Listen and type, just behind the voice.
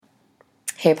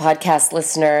Hey, podcast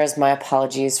listeners, my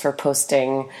apologies for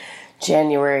posting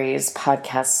January's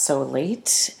podcast so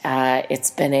late. It's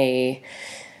been a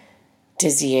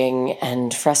dizzying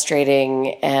and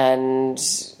frustrating and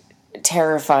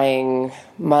terrifying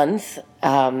month.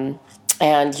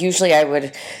 And usually I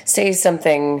would say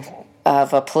something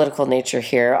of a political nature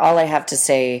here. All I have to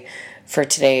say for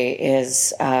today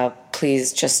is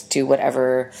please just do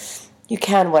whatever you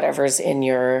can, whatever's in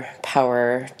your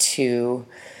power to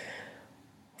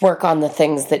work on the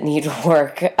things that need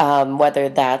work, whether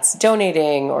that's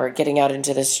donating or getting out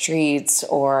into the streets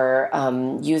or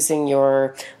using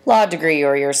your law degree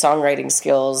or your songwriting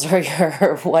skills or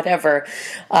your whatever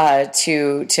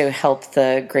to help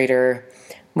the greater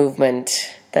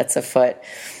movement that's afoot.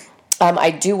 I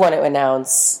do want to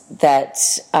announce that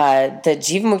the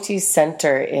Jivamukti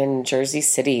Center in Jersey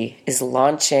City is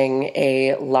launching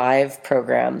a live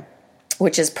program,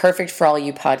 which is perfect for all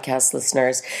you podcast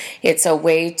listeners. It's a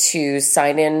way to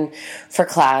sign in for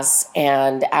class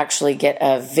and actually get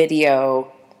a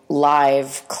video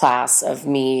live class of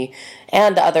me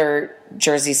and other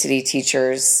Jersey City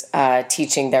teachers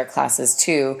teaching their classes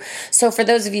too. So for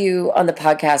those of you on the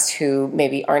podcast who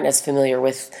maybe aren't as familiar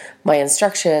with my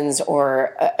instructions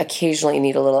or occasionally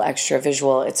need a little extra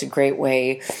visual, it's a great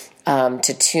way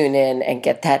to tune in and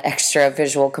get that extra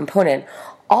visual component.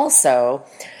 Also,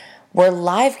 we're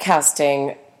live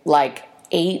casting like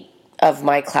 8 of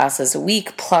my classes a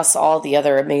week, plus all the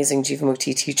other amazing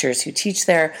Jivamukti teachers who teach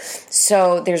there.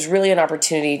 So there's really an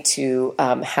opportunity to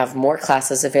have more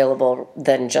classes available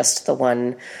than just the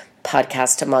one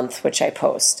podcast a month, which I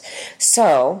post.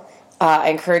 So I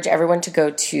encourage everyone to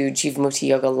go to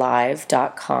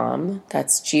JivamuktiYogaLive.com.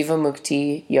 That's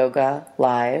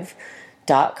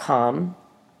JivamuktiYogaLive.com.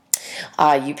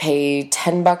 You pay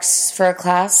 $10 for a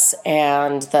class,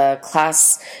 and the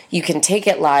class, you can take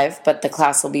it live, but the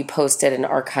class will be posted and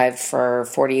archived for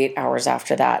 48 hours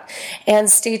after that. And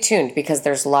stay tuned, because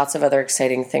there's lots of other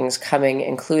exciting things coming,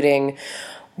 including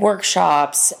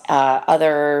workshops,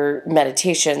 other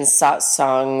meditations,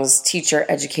 satsangs, teacher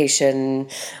education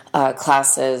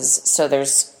classes. So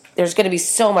there's going to be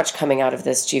so much coming out of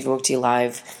this Jivamukti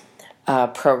Live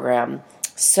program.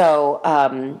 So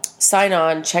sign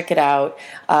on, check it out,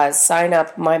 sign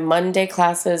up. My Monday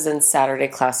classes and Saturday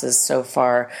classes so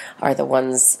far are the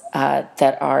ones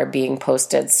that are being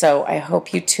posted. So I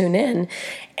hope you tune in,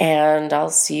 and I'll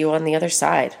see you on the other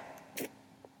side.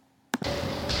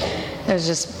 I was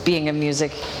just being a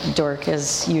music dork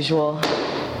as usual.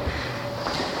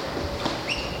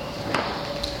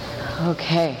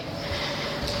 Okay.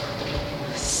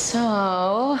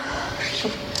 So,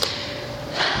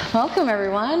 welcome,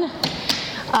 everyone.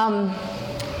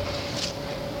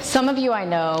 Some of you I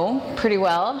know pretty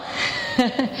well,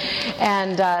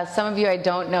 and some of you I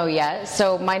don't know yet.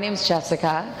 So my name's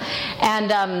Jessica,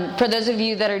 and for those of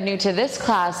you that are new to this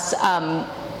class,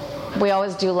 we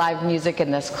always do live music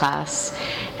in this class.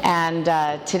 And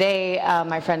today,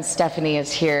 my friend Stephanie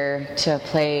is here to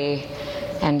play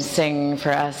and sing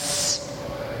for us,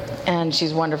 and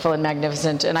she's wonderful and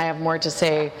magnificent, and I have more to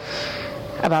say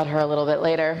about her a little bit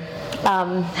later,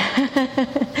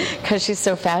 because she's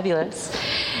so fabulous.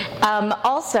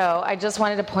 Also, I just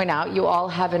wanted to point out, you all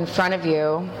have in front of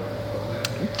you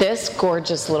this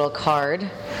gorgeous little card.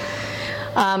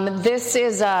 This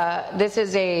is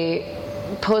a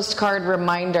postcard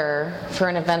reminder for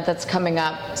an event that's coming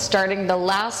up starting the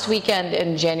last weekend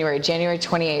in January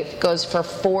 28th. Goes for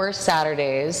 4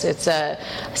 Saturdays. It's a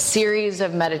series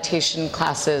of meditation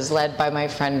classes led by my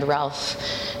friend Ralph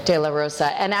De La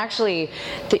Rosa. And actually,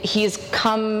 he's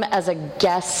come as a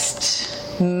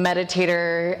guest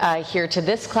meditator here to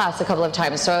this class a couple of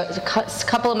times. So a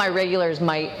couple of my regulars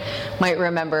might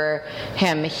remember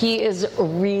him. He is a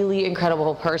really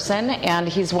incredible person, and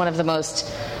he's one of the most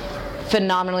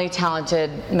phenomenally talented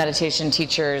meditation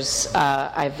teachers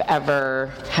I've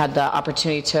ever had the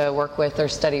opportunity to work with or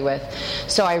study with.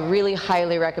 So I really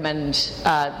highly recommend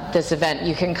this event.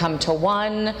 You can come to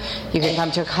one, you can come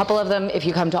to a couple of them. If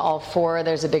you come to all 4,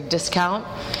 there's a big discount.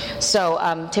 So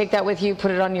take that with you,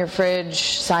 put it on your fridge,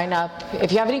 sign up.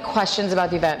 If you have any questions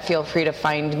about the event, feel free to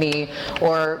find me,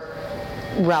 or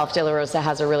Ralph De La Rosa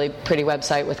has a really pretty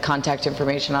website with contact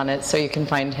information on it, so you can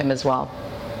find him as well.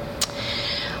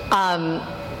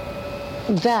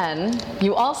 Then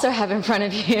you also have in front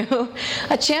of you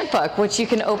a chant book, which you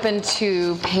can open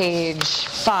to page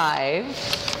 5.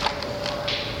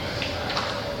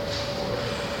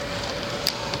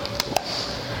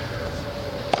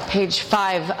 Page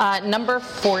 5, number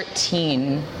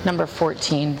 14. Number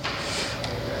 14.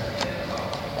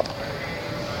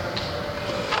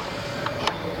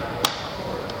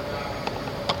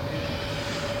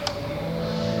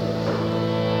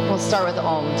 start with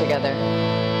Om together.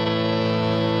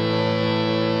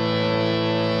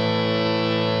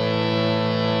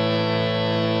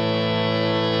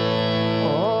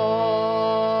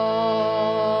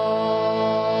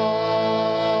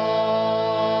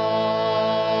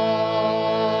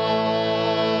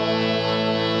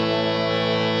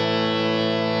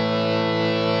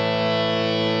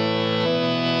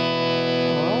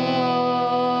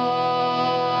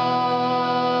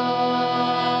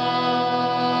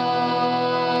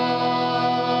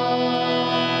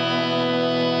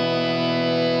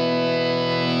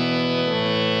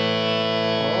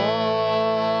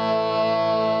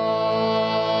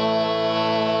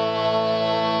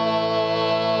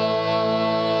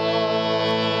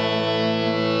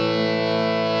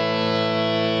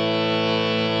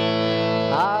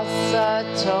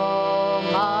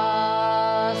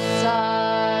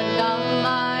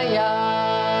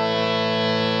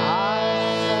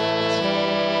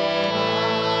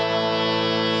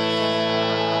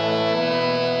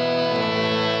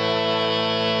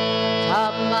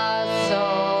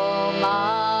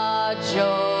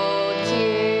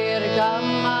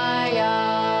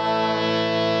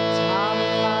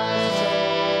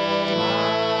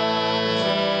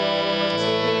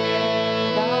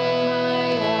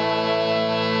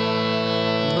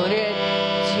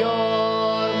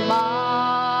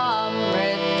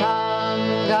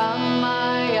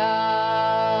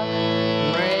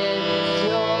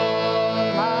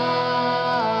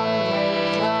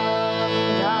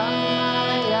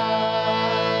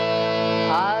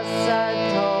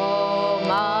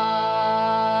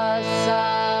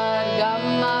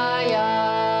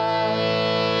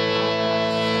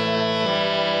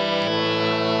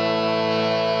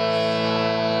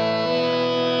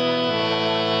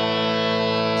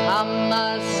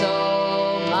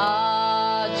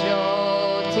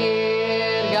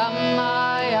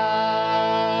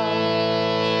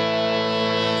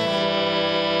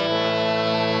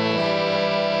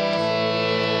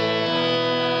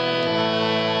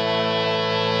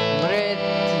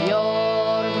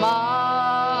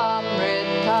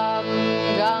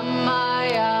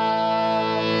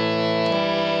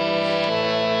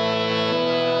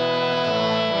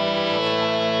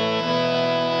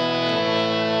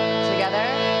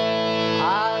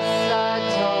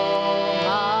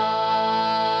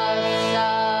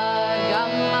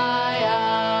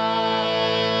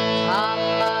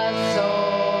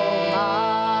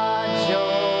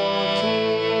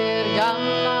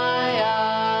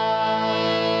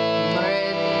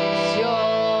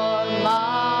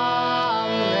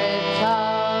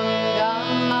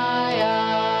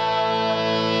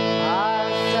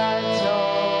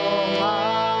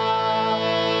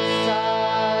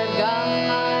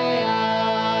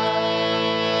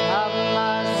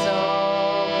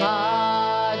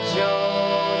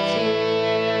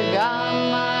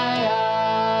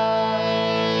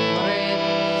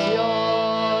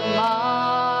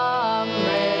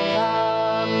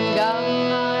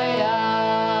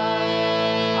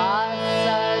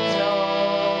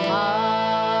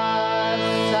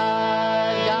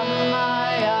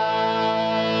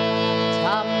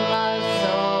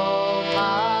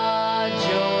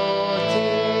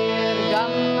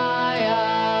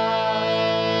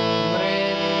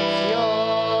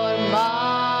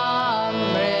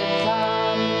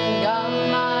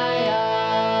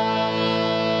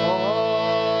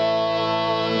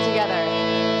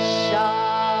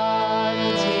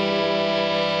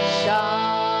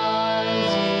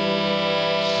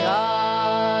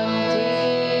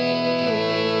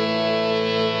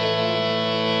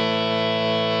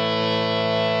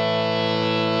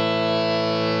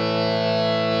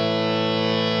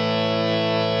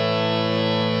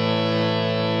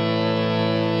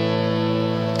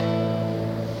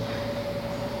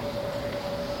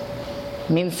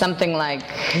 Means something like,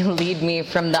 lead me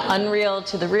from the unreal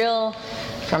to the real,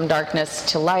 from darkness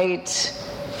to light,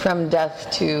 from death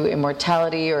to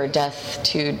immortality, or death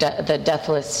to the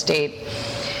deathless state.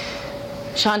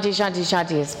 Shanti, Shanti,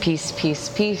 Shanti is peace, peace,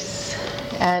 peace.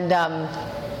 And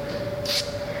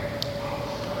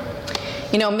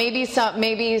maybe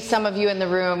some of you in the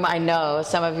room, I know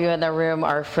some of you in the room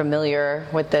are familiar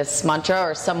with this mantra,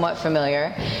 or somewhat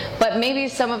familiar, but maybe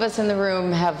some of us in the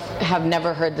room have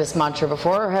never heard this mantra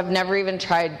before, or have never even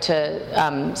tried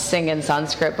to sing in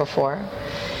Sanskrit before.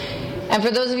 And for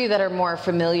those of you that are more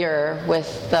familiar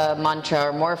with the mantra,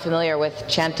 or more familiar with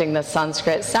chanting the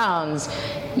Sanskrit sounds,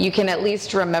 you can at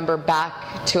least remember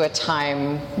back to a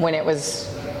time when it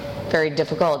was very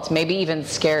difficult, maybe even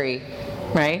scary,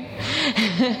 right?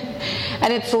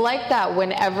 And it's like that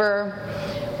whenever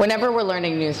whenever we're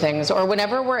learning new things, or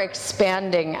whenever we're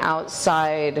expanding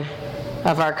outside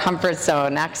of our comfort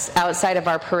zone, outside of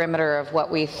our perimeter of what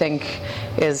we think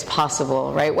is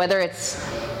possible, right? Whether it's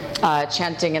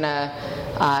chanting in a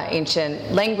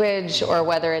ancient language, or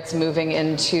whether it's moving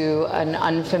into an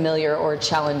unfamiliar or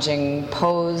challenging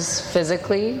pose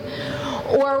physically,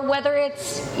 or whether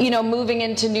it's, moving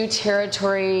into new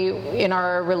territory in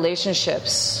our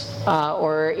relationships,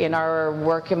 or in our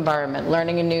work environment,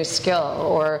 learning a new skill,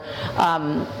 or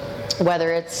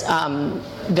whether it's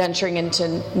venturing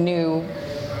into new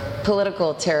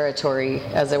political territory,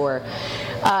 as it were.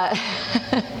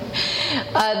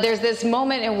 There's this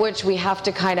moment in which we have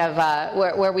to kind of,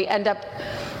 where we end up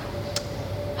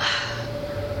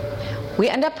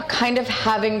kind of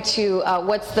having to,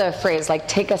 what's the phrase, like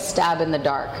take a stab in the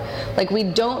dark. Like we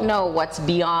don't know what's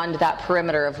beyond that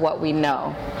perimeter of what we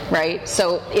know, right?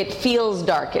 So it feels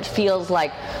dark. It feels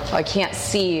like, oh, I can't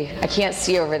see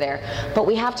over there. But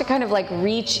we have to kind of like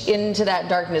reach into that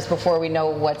darkness before we know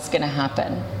what's going to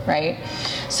happen, right?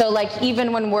 So like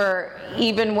even when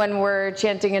we're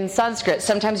chanting in Sanskrit,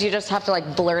 sometimes you just have to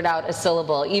like blurt out a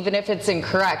syllable, even if it's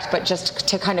incorrect, but just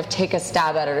to kind of take a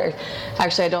stab at it.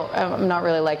 Actually, I'm not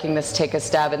really liking this take a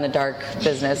stab in the dark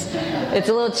business. It's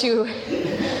a little too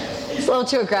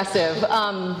aggressive.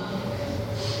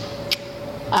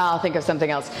 I'll think of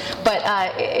something else. But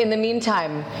in the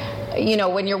meantime,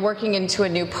 when you're working into a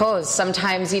new pose,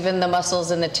 sometimes even the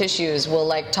muscles and the tissues will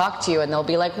like talk to you, and they'll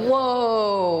be like,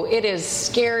 whoa, it is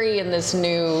scary in this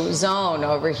new zone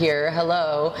over here,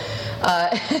 hello.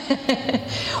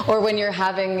 Or when you're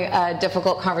having a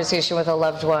difficult conversation with a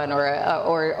loved one,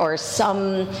 or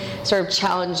some sort of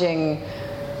challenging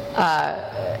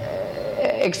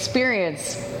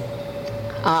experience.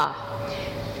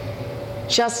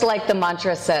 Just like the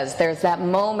mantra says, there's that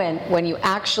moment when you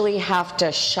actually have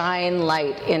to shine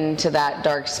light into that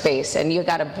dark space, and you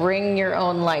got to bring your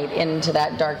own light into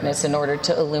that darkness in order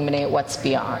to illuminate what's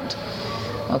beyond.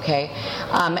 Okay,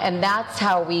 and that's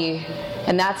how we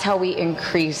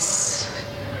increase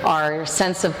our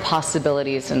sense of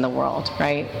possibilities in the world,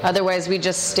 right? Otherwise, we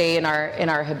just stay in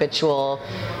our habitual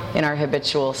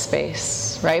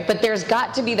space, right? But there's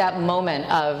got to be that moment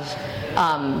of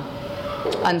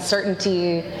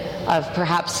uncertainty, of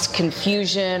perhaps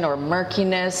confusion or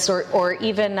murkiness, or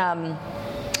even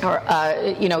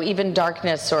even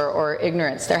darkness or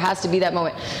ignorance. There has to be that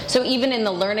moment. So even in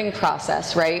the learning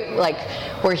process, right? Like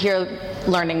we're here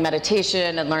learning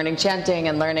meditation and learning chanting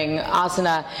and learning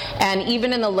asana, and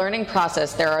even in the learning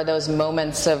process, there are those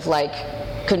moments of like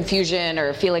confusion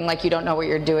or feeling like you don't know what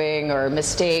you're doing, or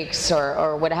mistakes,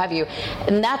 or what have you.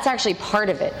 And that's actually part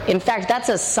of it. In fact, that's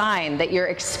a sign that you're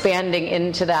expanding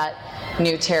into that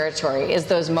new territory, is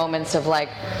those moments of like,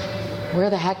 where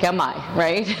the heck am I,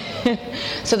 right?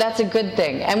 So that's a good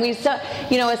thing. And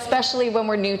especially when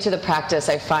we're new to the practice,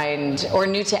 I find, or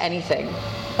new to anything.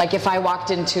 Like if I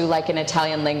walked into like an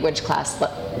Italian language class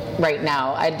right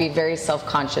now, I'd be very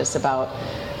self-conscious about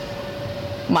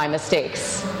my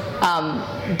mistakes.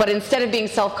 But instead of being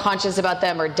self-conscious about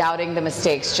them or doubting the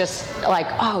mistakes, just like,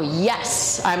 oh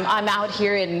yes, I'm out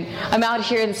here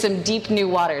in some deep new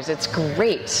waters. It's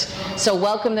great. So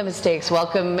welcome the mistakes,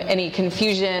 welcome any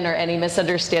confusion or any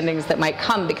misunderstandings that might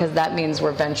come, because that means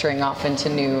we're venturing off into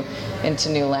new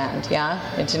land,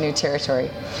 into new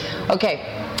territory. Okay,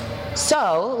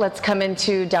 so let's come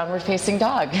into downward facing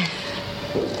dog.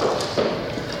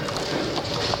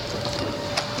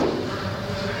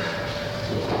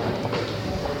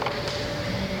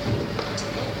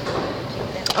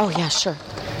 Oh, yeah, sure.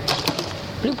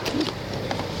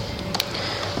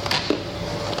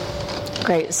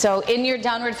 Great. So in your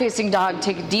downward facing dog,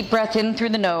 take a deep breath in through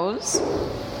the nose.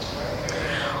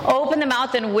 Open the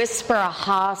mouth and whisper a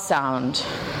ha sound.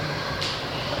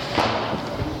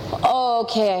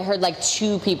 Okay, I heard like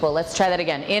 2 people. Let's try that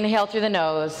again. Inhale through the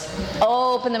nose.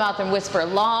 Open the mouth and whisper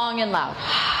long and loud.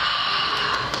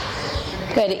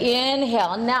 Good.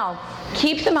 Inhale. Now,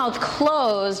 keep the mouth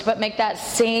closed, but make that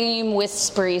same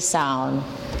whispery sound.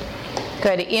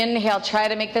 Good. Inhale, try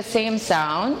to make the same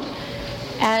sound.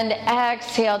 And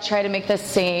exhale, try to make the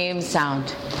same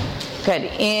sound. Good.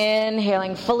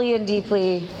 Inhaling fully and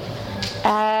deeply.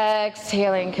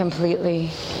 Exhaling completely.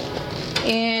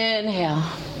 Inhale.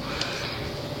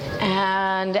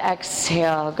 And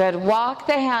exhale. Good. Walk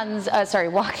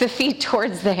the feet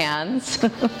towards the hands.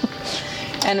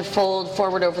 And fold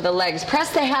forward over the legs.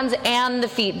 Press the hands and the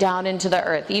feet down into the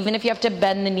earth, even if you have to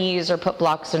bend the knees or put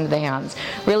blocks into the hands.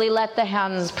 Really let the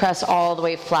hands press all the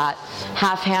way flat.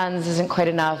 Half hands isn't quite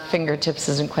enough. Fingertips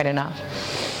isn't quite enough.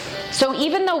 So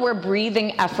even though we're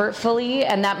breathing effortfully,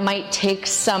 and that might take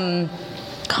some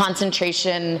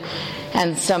concentration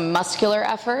and some muscular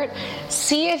effort.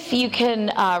 See if you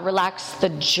can relax the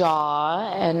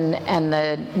jaw and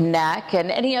the neck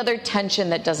and any other tension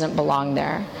that doesn't belong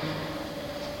there.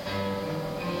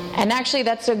 And actually,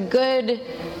 that's a good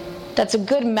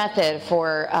method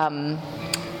for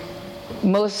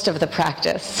most of the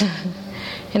practice.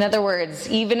 In other words,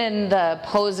 even in the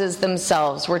poses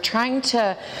themselves, we're trying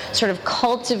to sort of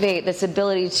cultivate this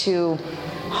ability to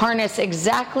harness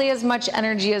exactly as much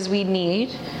energy as we need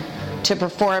to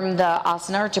perform the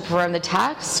asana or to perform the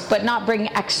task, but not bring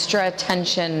extra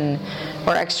tension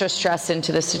or extra stress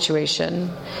into the situation.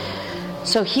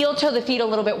 So heel toe the feet a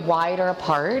little bit wider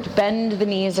apart, bend the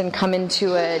knees and come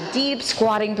into a deep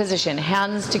squatting position,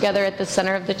 hands together at the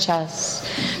center of the chest.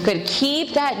 Good,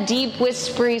 keep that deep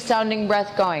whispery sounding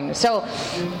breath going. So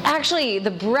actually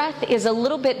the breath is a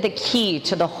little bit the key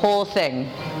to the whole thing,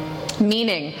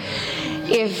 meaning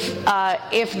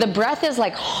if the breath is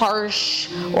like harsh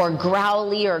or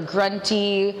growly or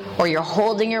grunty, or you're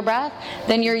holding your breath,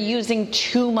 then you're using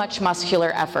too much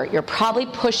muscular effort. You're probably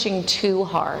pushing too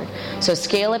hard. So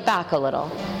scale it back a little.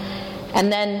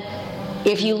 And then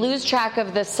if you lose track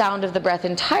of the sound of the breath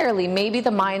entirely, maybe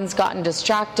the mind's gotten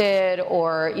distracted,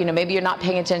 or maybe you're not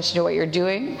paying attention to what you're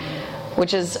doing,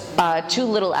 which is too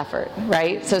little effort,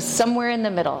 right? So somewhere in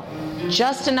the middle.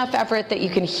 Just enough effort that you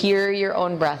can hear your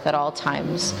own breath at all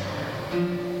times.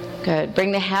 Good.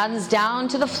 Bring the hands down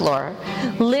to the floor.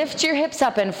 Lift your hips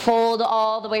up and fold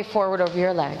all the way forward over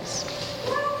your legs.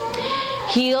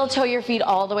 Heel toe your feet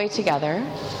all the way together.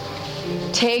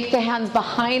 Take the hands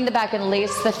behind the back and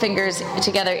lace the fingers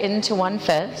together into one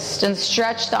fist and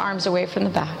stretch the arms away from the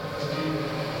back.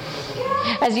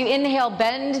 As you inhale,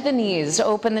 bend the knees,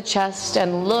 open the chest,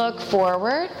 and look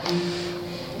forward.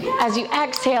 As you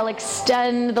exhale,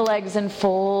 extend the legs and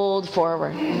fold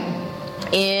forward.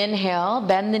 Inhale,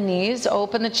 bend the knees,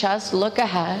 open the chest, look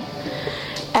ahead.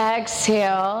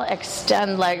 Exhale,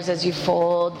 extend legs as you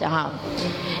fold down.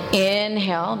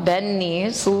 Inhale, bend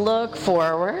knees, look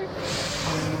forward.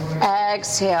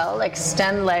 Exhale,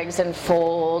 extend legs and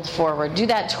fold forward. Do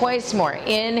that twice more.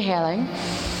 Inhaling.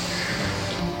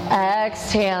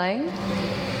 Exhaling.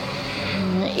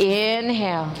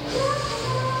 Inhale.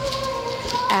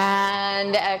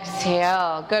 And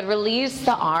exhale. Good. Release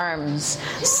the arms.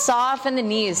 Soften the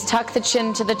knees. Tuck the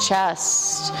chin to the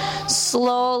chest.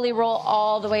 Slowly roll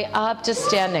all the way up to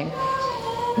standing.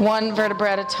 One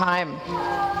vertebra at a time.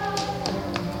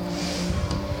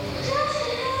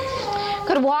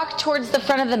 Good. Walk towards the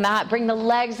front of the mat. Bring the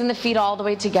legs and the feet all the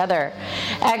way together.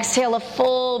 Exhale a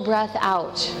full breath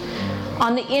out.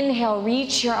 On the inhale,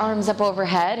 reach your arms up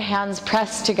overhead. Hands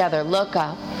pressed together. Look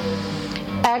up.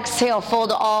 Exhale,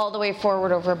 fold all the way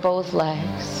forward over both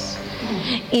legs.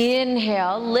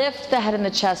 Inhale, lift the head and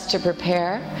the chest to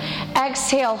prepare.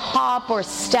 Exhale, hop or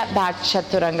step back,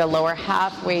 chaturanga, lower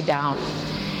halfway down.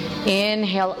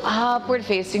 Inhale, upward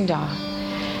facing dog.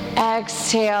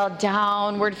 Exhale,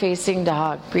 downward facing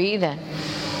dog. Breathe in.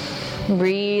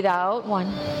 Breathe out,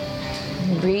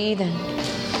 1. Breathe in.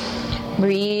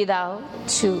 Breathe out,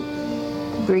 2.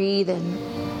 Breathe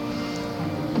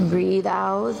in. Breathe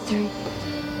out, 3.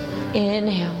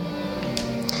 Inhale.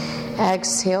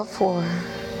 Exhale, 4.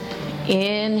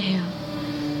 Inhale.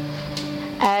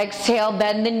 Exhale,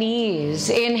 bend the knees.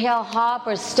 Inhale, hop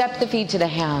or step the feet to the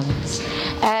hands.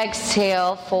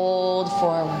 Exhale, fold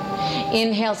forward.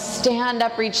 Inhale, stand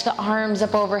up, reach the arms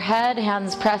up overhead,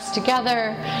 hands pressed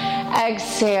together.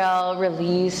 Exhale,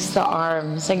 release the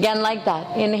arms. Again, like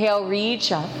that. Inhale,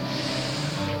 reach up.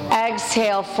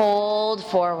 Exhale, fold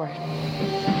forward.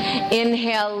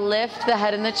 Inhale, lift the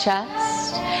head and the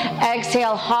chest.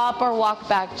 Exhale, hop or walk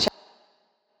back.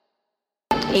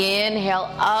 Inhale,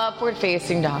 upward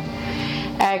facing dog.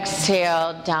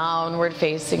 Exhale, downward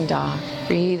facing dog.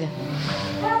 Breathe in.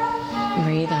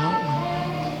 Breathe out,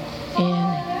 1.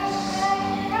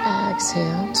 Inhale.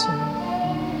 Exhale,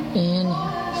 2.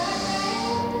 Inhale.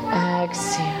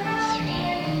 Exhale,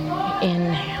 3.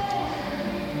 Inhale.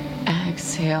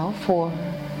 Exhale, 4.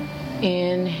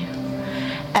 Inhale.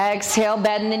 Exhale,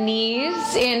 bend the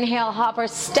knees. Inhale, hop or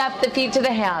step the feet to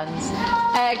the hands.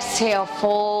 Exhale,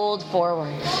 fold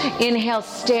forward. Inhale,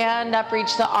 stand up,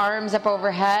 reach the arms up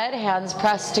overhead, hands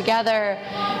pressed together.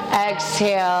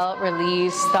 Exhale,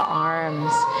 release the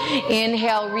arms.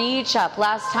 Inhale, reach up.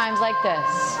 Last times like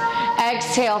this.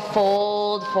 Exhale,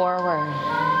 fold forward.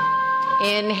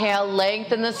 Inhale,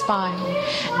 lengthen the spine.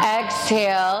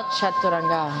 Exhale,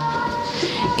 chaturanga.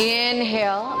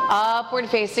 Inhale, upward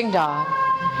facing dog.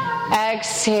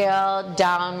 Exhale,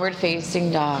 downward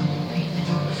facing dog. Breathe in.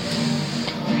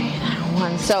 Breathe out,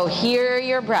 1. So hear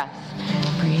your breath.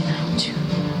 Breathe out, 2.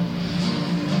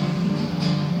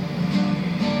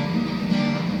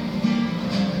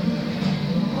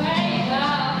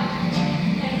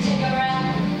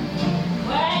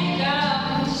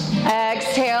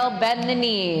 the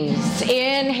knees.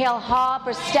 Inhale, hop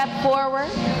or step forward.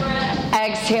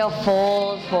 Exhale,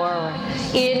 fold forward.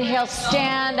 Inhale,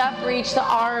 stand up, reach the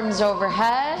arms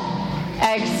overhead.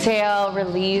 Exhale,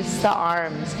 release the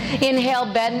arms. Inhale,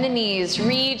 bend the knees,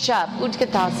 reach up,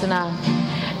 Utkatasana.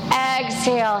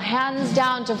 Exhale, hands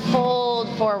down to fold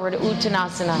forward,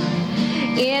 Uttanasana.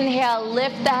 Inhale,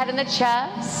 lift the head and the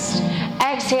chest.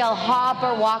 Exhale, hop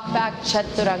or walk back,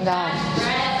 Chaturanga.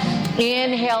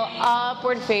 Inhale,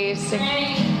 upward facing.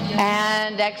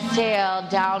 And exhale,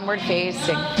 downward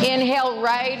facing. Inhale,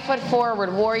 right foot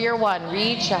forward, warrior one,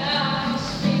 reach up.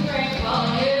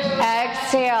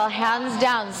 Exhale, hands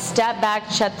down, step back,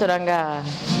 Chaturanga.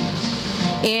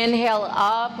 Inhale,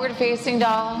 upward facing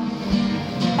dog.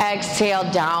 Exhale,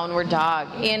 downward dog.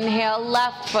 Inhale,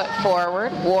 left foot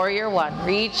forward, warrior one,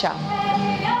 reach up.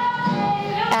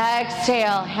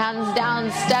 Exhale, hands down,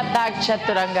 step back,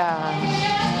 Chaturanga.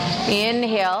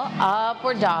 Inhale,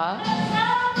 upward dog.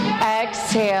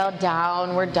 Exhale,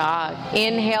 downward dog.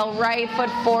 Inhale, right foot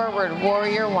forward,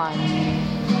 warrior one.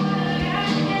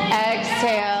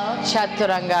 Exhale,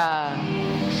 Chaturanga.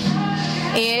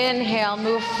 Inhale,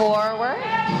 move forward.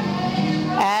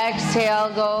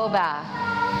 Exhale, go back.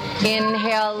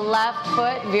 Inhale, left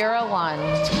foot, Vira one.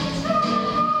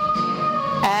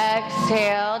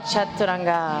 Exhale,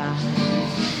 Chaturanga.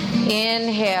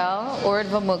 Inhale,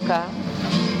 Urdhva Mukha.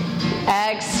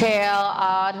 Exhale,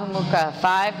 Adho Mukha.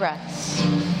 5 breaths.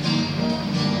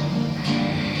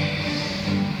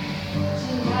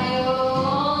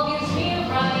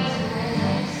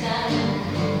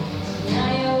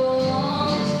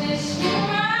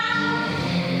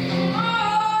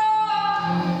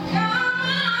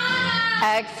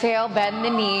 Exhale, bend the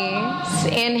knees.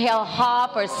 Inhale,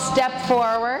 hop or step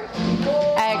forward.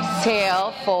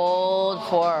 Exhale, fold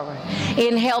forward.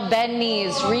 Inhale, bend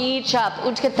knees, reach up,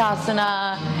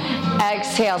 Utkatasana.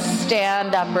 Exhale,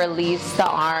 stand up, release the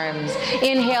arms.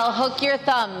 Inhale, hook your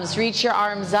thumbs, reach your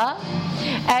arms up.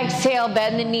 Exhale,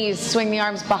 bend the knees, swing the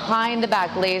arms behind the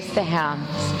back, lace the hands.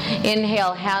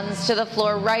 Inhale, hands to the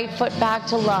floor, right foot back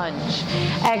to lunge.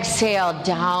 Exhale,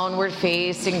 downward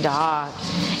facing dog.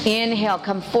 Inhale,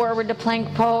 come forward to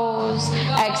plank pose.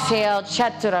 Exhale,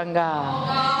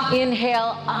 Chaturanga.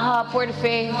 Inhale, upward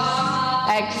face.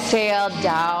 Exhale,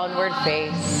 downward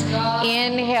face.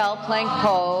 Inhale, plank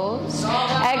pose.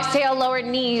 Exhale, lower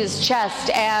knees, chest,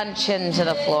 and chin to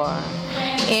the floor.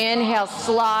 Inhale,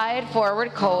 slide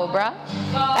forward, cobra.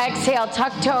 Exhale,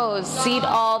 tuck toes, seat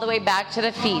all the way back to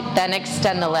the feet, then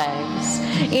extend the legs.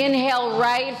 Inhale,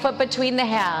 right foot between the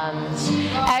hands.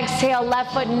 Exhale,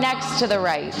 left foot next to the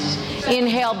right.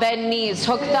 Inhale, bend knees,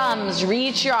 hook thumbs,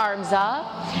 reach your arms up.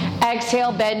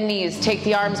 Exhale, bend knees, take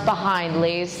the arms behind,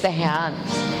 lace the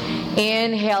hands.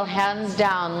 Inhale, hands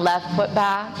down, left foot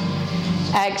back.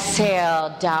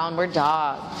 Exhale, downward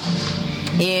dog.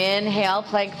 Inhale,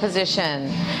 plank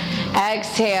position.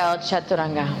 Exhale,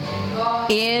 Chaturanga.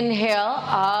 Inhale,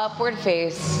 upward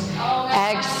face.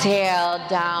 Exhale,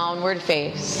 downward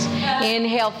face.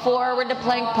 Inhale, forward to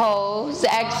plank pose.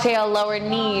 Exhale, lower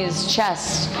knees,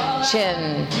 chest,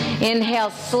 chin.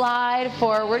 Inhale, slide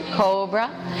forward, cobra.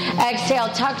 Exhale,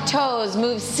 tuck toes,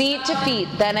 move seat to feet,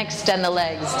 then extend the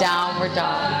legs, downward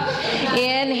dog.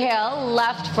 Inhale,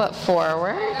 left foot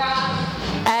forward.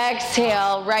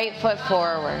 Exhale, right foot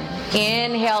forward.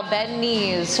 Inhale, bend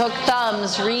knees, hook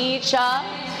thumbs, reach up.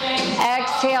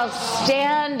 Exhale,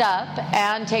 stand up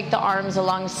and take the arms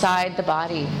alongside the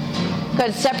body.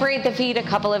 Good. Separate the feet a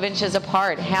couple of inches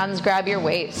apart. Hands grab your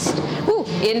waist. Woo.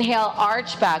 Inhale,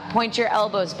 arch back. Point your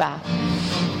elbows back.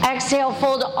 Exhale,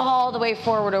 fold all the way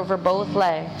forward over both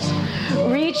legs.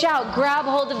 Reach out, grab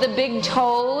hold of the big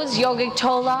toes, yogic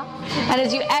toe lock. And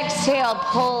as you exhale,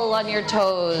 pull on your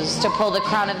toes to pull the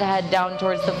crown of the head down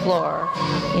towards the floor.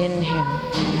 Inhale.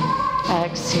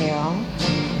 Exhale.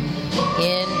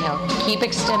 Inhale. Keep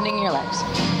extending your legs.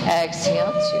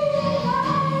 Exhale,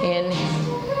 2. Inhale.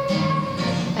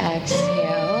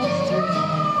 Exhale,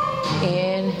 3.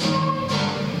 Inhale.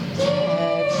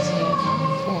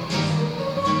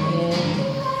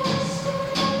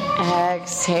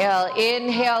 Exhale,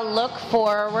 inhale, look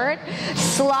forward.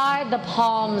 Slide the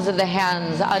palms of the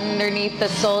hands underneath the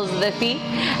soles of the feet.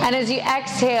 And as you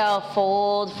exhale,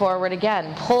 fold forward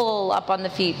again. Pull up on the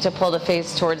feet to pull the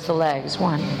face towards the legs.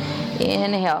 1.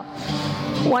 Inhale.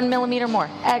 1 millimeter more.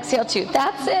 Exhale, 2.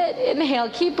 That's it. Inhale,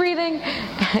 keep breathing.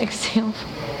 Exhale.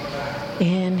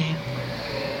 Inhale.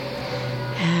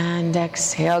 And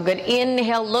exhale. Good.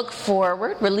 Inhale, look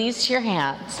forward. Release your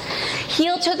hands.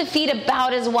 Heel toe the feet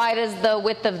about as wide as the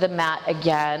width of the mat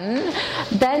again.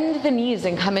 Bend the knees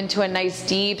and come into a nice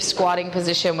deep squatting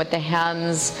position with the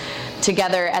hands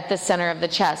together at the center of the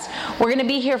chest. We're going to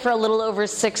be here for a little over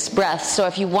 6 breaths, so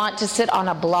if you want to sit on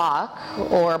a block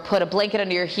or put a blanket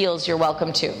under your heels, you're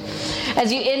welcome to.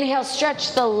 As you inhale,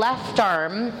 stretch the left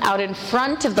arm out in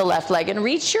front of the left leg and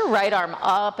reach your right arm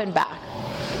up and back.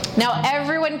 Now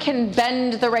everyone can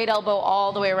bend the right elbow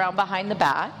all the way around behind the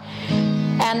back.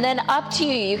 And then up to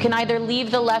you. You can either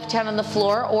leave the left hand on the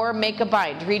floor or make a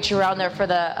bind. Reach around there for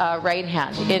the right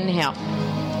hand. Inhale.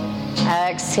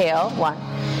 Exhale. 1.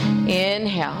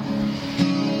 Inhale.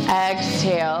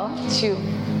 Exhale. 2.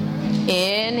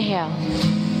 Inhale.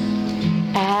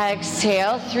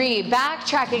 Exhale. 3.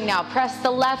 Backtracking now. Press the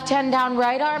left hand down,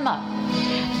 right arm up.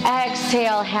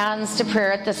 Exhale, hands to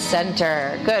prayer at the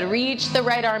center. Good. Reach the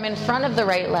right arm in front of the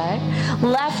right leg.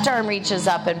 Left arm reaches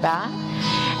up and back.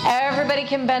 Everybody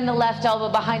can bend the left elbow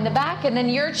behind the back, and then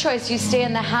your choice. You stay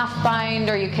in the half bind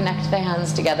or you connect the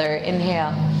hands together.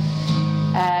 Inhale.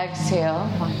 Exhale.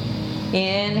 1.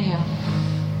 Inhale.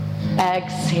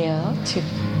 Exhale. 2.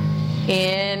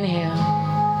 Inhale.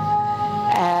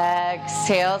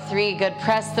 Exhale. 3. Good.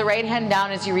 Press the right hand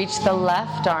down as you reach the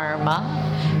left arm up.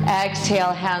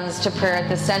 Exhale, hands to prayer at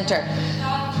the center.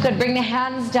 Good. Bring the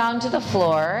hands down to the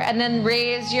floor and then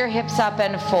raise your hips up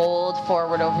and fold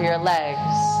forward over your legs.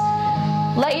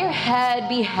 Let your head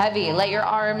be heavy. Let your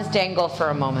arms dangle for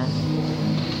a moment.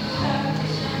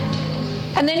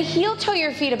 And then heel toe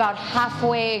your feet about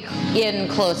halfway in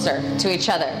closer to each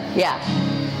other. Yeah.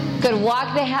 Good.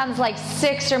 Walk the hands like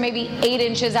 6 or maybe 8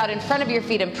 inches out in front of your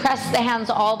feet and press the hands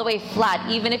all the way flat,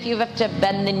 even if you have to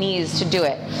bend the knees to do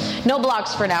it. No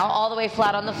blocks for now, all the way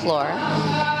flat on the floor.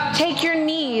 Take your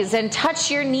knees and touch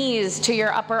your knees to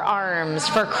your upper arms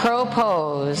for crow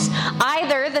pose.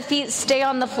 Either the feet stay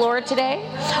on the floor today,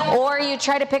 or you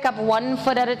try to pick up one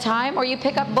foot at a time, or you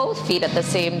pick up both feet at the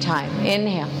same time.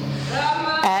 Inhale.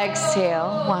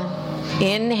 Exhale. 1.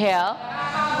 Inhale.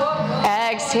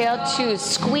 Exhale. 2.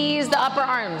 Squeeze the upper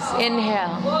arms.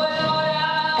 Inhale.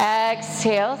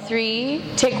 Exhale. 3.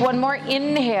 Take one more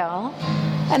inhale.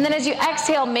 And then as you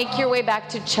exhale, make your way back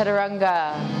to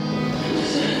Chaturanga.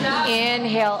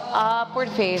 Inhale, upward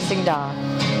facing dog.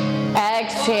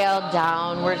 Exhale,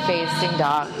 downward facing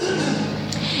dog.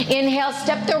 Inhale,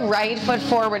 step the right foot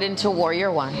forward into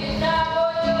Warrior 1.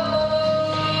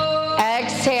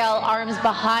 Exhale, arms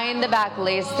behind the back,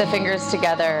 lace the fingers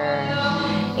together.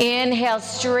 Inhale,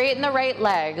 straighten the right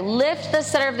leg. Lift the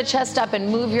center of the chest up and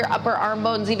move your upper arm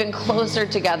bones even closer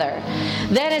together.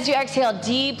 Then as you exhale,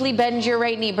 deeply bend your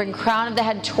right knee. Bring crown of the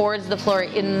head towards the floor,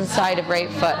 inside of right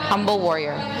foot. Humble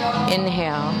warrior.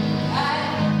 Inhale.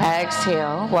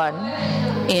 Exhale. 1.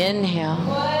 Inhale.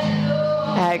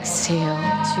 Exhale.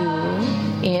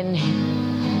 2.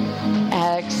 Inhale.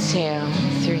 Exhale.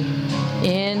 3.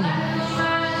 Inhale.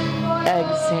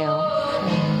 Exhale.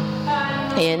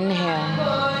 4.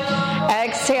 Inhale.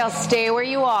 Exhale, stay where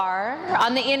you are.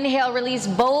 On the inhale, release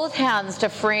both hands to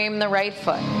frame the right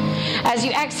foot. As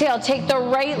you exhale, take the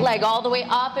right leg all the way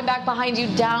up and back behind you,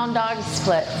 down dog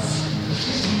splits.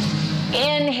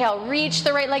 Inhale, reach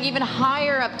the right leg even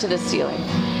higher up to the ceiling.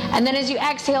 And then as you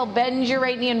exhale, bend your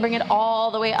right knee and bring it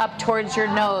all the way up towards your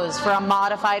nose for a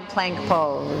modified plank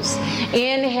pose.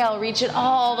 Inhale, reach it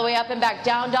all the way up and back,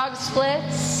 down dog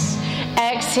splits.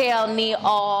 Exhale, knee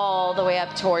all the way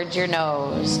up towards your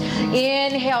nose.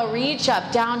 Inhale, reach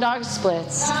up, down dog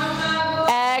splits.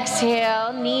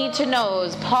 Exhale, knee to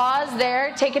nose. Pause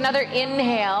there, take another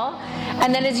inhale.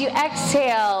 And then as you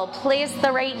exhale, place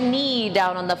the right knee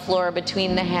down on the floor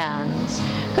between the hands.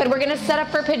 Good, we're going to set up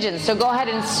for pigeons. So go ahead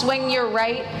and swing your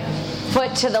right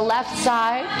foot to the left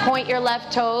side. Point your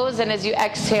left toes. And as you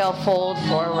exhale, fold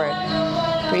forward.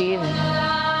 Breathe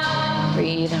in.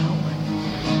 Breathe out.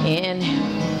 Inhale.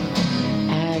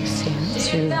 Exhale.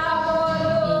 2.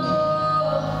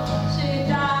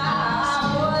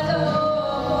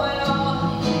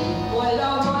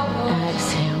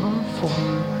 Exhale. 4.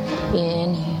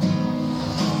 Inhale.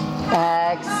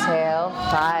 Exhale.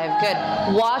 5. Good.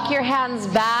 Walk your hands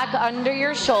back under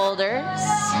your shoulders.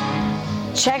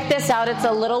 Check this out, it's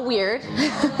a little weird.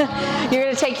 You're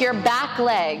going to take your back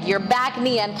leg, your back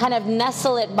knee, and kind of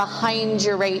nestle it behind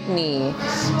your right knee.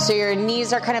 So your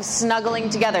knees are kind of snuggling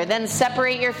together. Then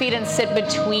separate your feet and sit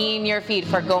between your feet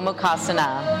for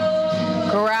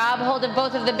Gomukhasana. Grab hold of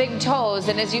both of the big toes,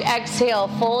 and as you exhale,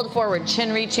 fold forward,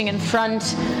 chin reaching in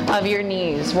front of your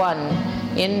knees. 1.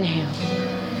 Inhale.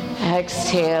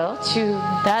 Exhale. 2.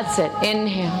 That's it.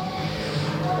 Inhale.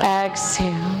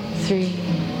 Exhale. 3.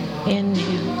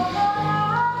 Inhale.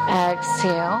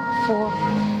 Exhale. 4.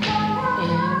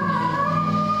 Inhale.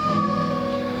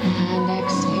 And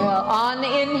exhale. Exhale. On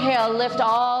the inhale, lift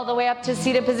all the way up to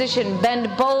seated position. Bend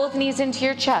both knees into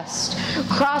your chest.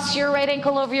 Cross your right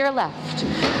ankle over your left.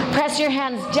 Press your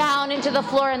hands down into the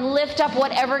floor and lift up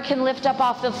whatever can lift up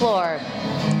off the floor.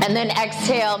 And then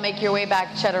exhale, make your way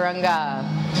back, Chaturanga.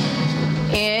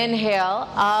 Inhale,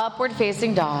 upward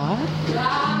facing dog.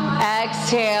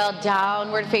 Exhale,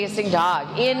 downward facing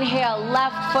dog. Inhale,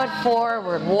 left foot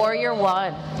forward, warrior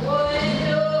one.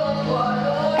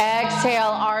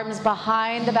 Exhale, arms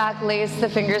behind the back, lace the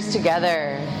fingers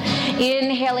together.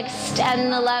 Inhale,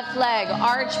 extend the left leg,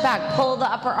 arch back, pull the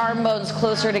upper arm bones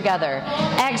closer together.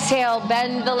 Exhale,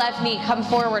 bend the left knee, come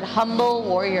forward, humble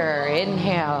warrior.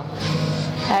 Inhale.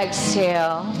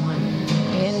 Exhale, one.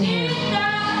 Inhale.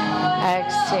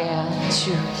 Exhale,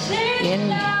 two.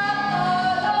 Inhale.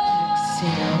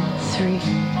 Exhale, three.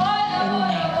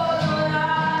 Inhale.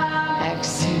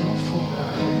 Exhale, four.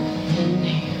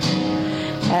 Inhale.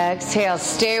 Exhale,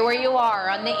 stay where you are.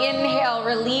 On the inhale,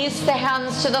 release the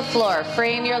hands to the floor.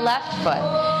 Frame your left foot.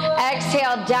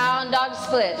 Exhale, down dog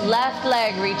split. Left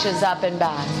leg reaches up and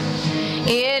back.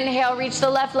 Inhale, reach the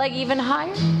left leg even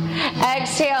higher.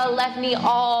 Exhale, left knee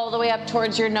all the way up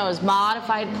towards your nose.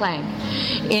 Modified plank.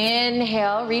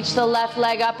 Inhale, reach the left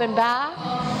leg up and back.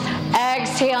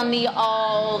 Exhale, knee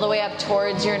all the way up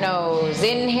towards your nose.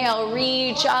 Inhale,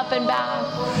 reach up and back.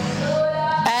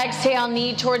 Exhale,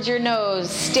 knee towards your nose.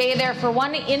 Stay there for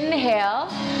one inhale.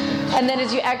 And then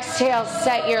as you exhale,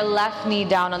 set your left knee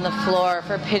down on the floor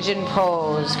for pigeon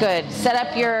pose. Good. Set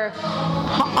up your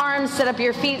arms, set up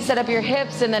your feet, set up your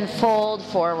hips, and then fold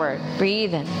forward.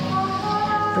 Breathe in.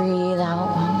 Breathe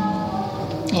out.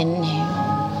 One.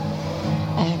 Inhale.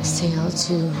 Exhale.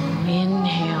 Two.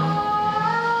 Inhale.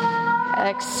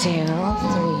 Exhale.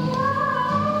 Three.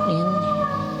 Inhale.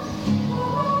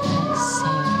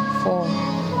 Exhale. Four.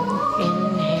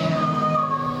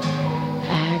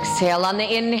 Exhale. On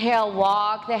the inhale,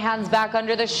 walk the hands back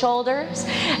under the shoulders.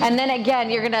 And then again,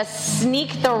 you're going to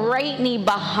sneak the right knee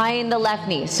behind the left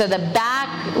knee. So the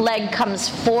back leg comes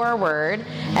forward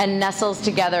and nestles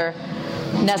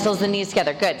the knees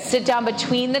together. Good. Sit down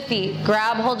between the feet.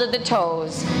 Grab hold of the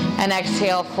toes. And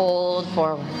exhale, fold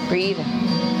forward. Breathe in.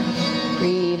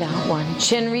 Breathe out. One.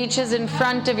 Chin reaches in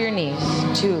front of your knees.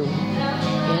 Two.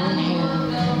 Inhale.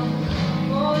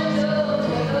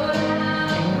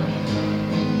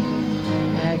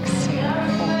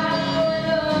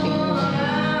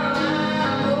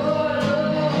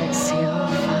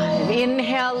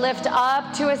 Inhale, lift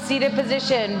up to a seated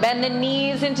position. Bend the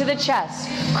knees into the chest.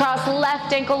 Cross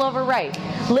left ankle over right.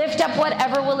 Lift up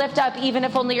whatever will lift up, even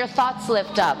if only your thoughts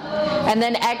lift up. And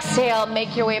then exhale,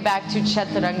 make your way back to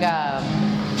Chaturanga.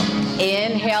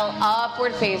 Inhale,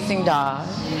 upward facing dog.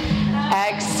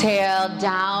 Exhale,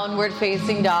 downward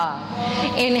facing dog.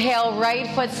 Inhale, right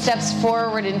foot steps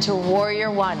forward into warrior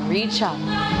one. Reach up.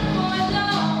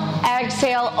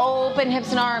 Exhale, open hips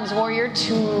and arms, warrior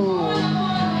two.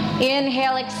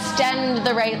 Inhale, extend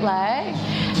the right leg.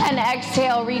 And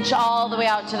exhale, reach all the way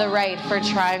out to the right for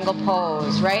triangle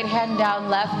pose. Right hand down,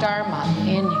 left arm up.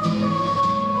 Inhale.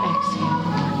 Exhale.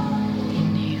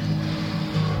 Inhale.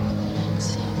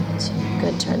 Exhale. Two.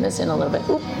 Good. Turn this in a little bit.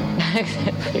 Oop.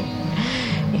 Exhale.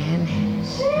 Inhale.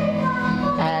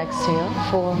 Exhale.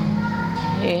 Four.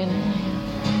 Inhale.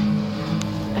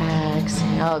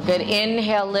 Exhale. Good.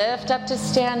 Inhale, lift up to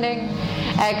standing.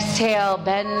 Exhale,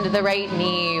 bend the right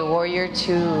knee, warrior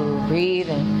two. Breathe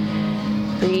in.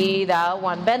 Breathe out.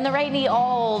 One. Bend the right knee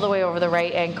all the way over the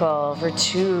right ankle for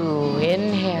two.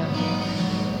 Inhale.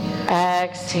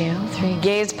 Exhale. Three.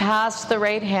 Gaze past the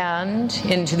right hand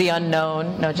into the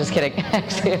unknown. No, just kidding.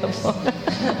 Exhale.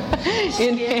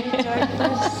 Inhale.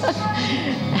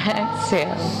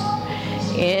 Exhale.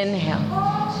 Inhale.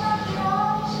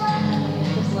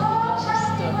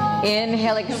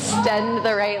 Inhale, extend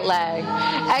the right leg.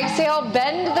 Exhale,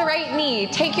 bend the right knee.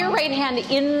 Take your right hand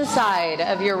inside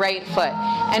of your right foot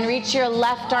and reach your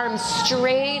left arm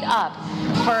straight up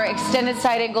for extended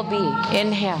side angle B.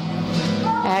 Inhale.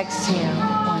 Exhale.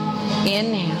 One.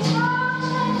 Inhale.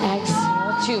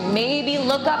 Exhale. Two. Maybe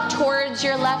look up towards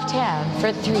your left hand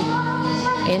for three.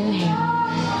 Inhale.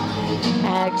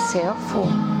 Exhale. Four.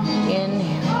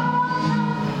 Inhale.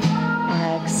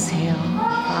 Exhale.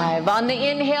 Five. On the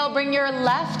inhale, bring your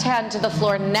left hand to the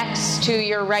floor next to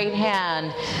your right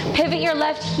hand. Pivot your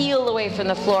left heel away from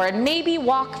the floor and maybe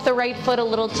walk the right foot a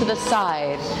little to the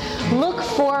side. Look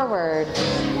forward.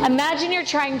 Imagine you're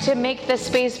trying to make the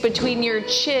space between your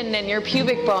chin and your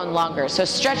pubic bone longer. So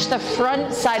stretch the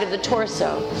front side of the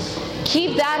torso.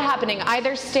 Keep that happening.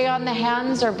 Either stay on the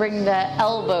hands or bring the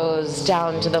elbows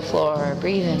down to the floor.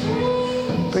 Breathe in.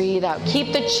 Breathe out.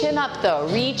 Keep the chin up though.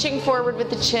 Reaching forward with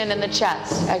the chin and the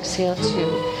chest. Exhale,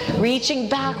 2. Reaching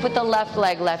back with the left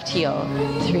leg, left heel.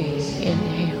 3.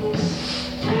 Inhale.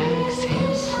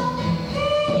 Exhale.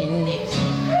 4. Inhale.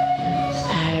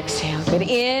 Exhale. Good.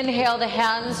 Inhale the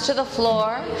hands to the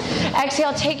floor.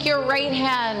 Exhale, take your right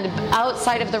hand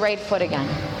outside of the right foot again.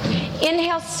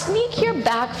 Inhale, sneak your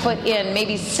back foot in,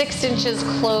 maybe 6 inches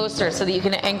closer so that you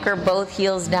can anchor both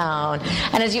heels down.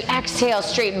 And as you exhale,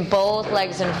 straighten both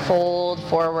legs and fold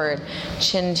forward.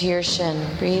 Chin to your shin.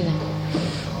 Breathe in.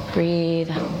 Breathe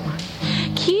out.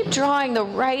 Keep drawing the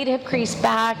right hip crease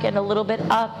back and a little bit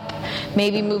up.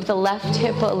 Maybe move the left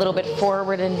hip a little bit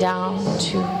forward and down.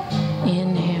 2.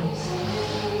 Inhale.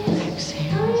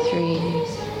 Exhale. 3.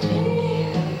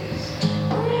 Inhale.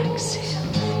 Exhale.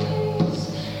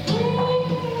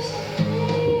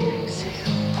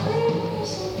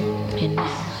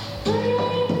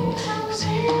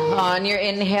 On your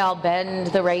inhale, bend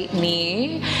the right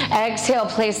knee. Exhale,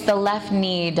 place the left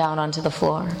knee down onto the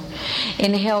floor.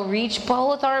 Inhale, reach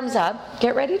both arms up.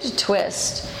 Get ready to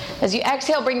twist. As you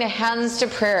exhale, bring the hands to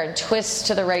prayer and twist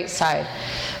to the right side.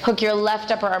 Hook your left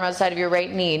upper arm outside of your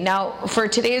right knee. Now, for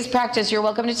today's practice, you're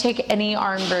welcome to take any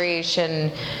arm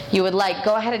variation you would like.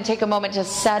 Go ahead and take a moment to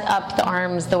set up the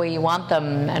arms the way you want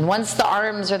them. And once the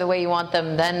arms are the way you want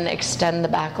them, then extend the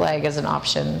back leg as an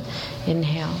option.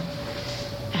 Inhale.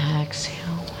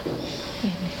 Exhale.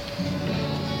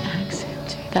 Inhale. Exhale.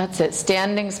 2. That's it.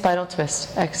 Standing spinal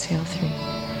twist. Exhale. 3.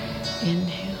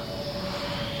 Inhale.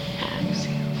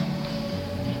 Exhale.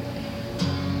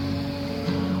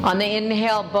 On the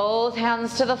inhale, both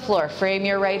hands to the floor. Frame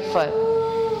your right foot.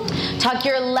 Tuck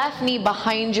your left knee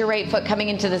behind your right foot, coming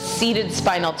into the seated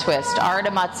spinal twist, Ardha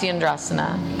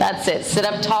Matsyendrasana. That's it. Sit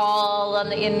up tall on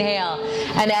the inhale.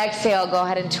 And exhale, go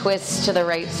ahead and twist to the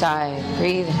right side.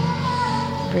 Breathe in.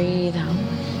 Breathe out.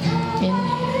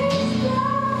 Inhale.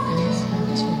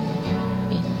 Exhale. 2.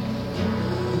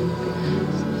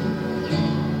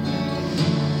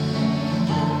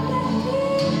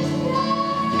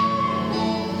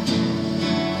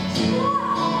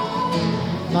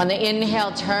 On the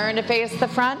inhale, turn to face the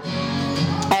front.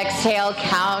 Exhale,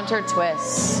 counter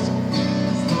twist.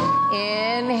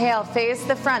 Inhale, face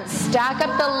the front. Stack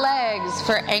up the legs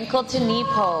for ankle to knee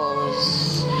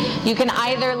pose. You can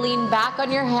either lean back on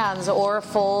your hands or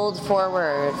fold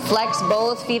forward. Flex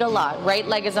both feet a lot. Right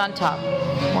leg is on top.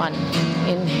 1.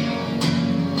 Inhale.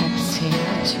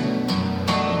 Exhale. 2.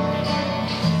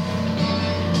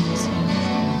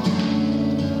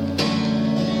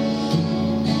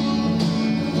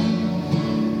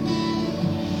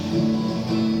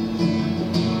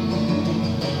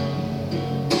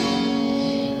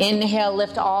 Inhale,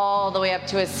 lift all the way up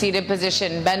to a seated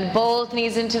position. Bend both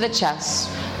knees into the chest.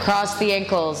 Cross the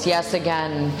ankles. Yes,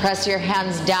 again. Press your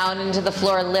hands down into the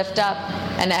floor. Lift up.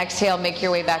 And exhale, make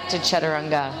your way back to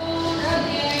Chaturanga.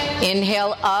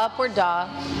 Inhale, upward dog.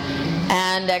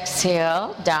 And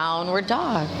exhale, downward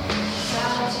dog.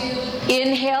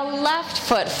 Inhale, left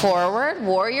foot forward.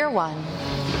 Warrior 1.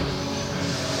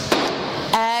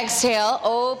 Exhale,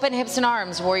 open hips and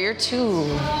arms. Warrior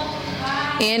 2.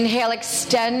 Inhale,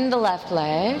 extend the left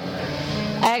leg.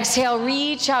 Exhale,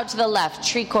 reach out to the left,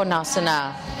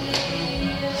 Trikonasana.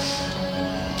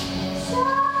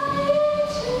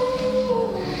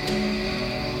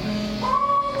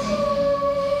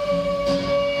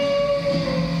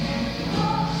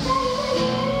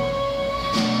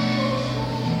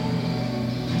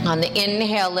 On the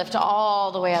inhale, lift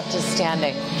all the way up to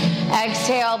standing.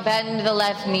 Exhale, bend the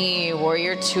left knee,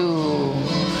 Warrior 2.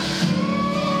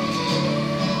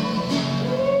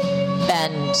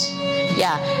 Bend.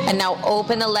 Yeah, and now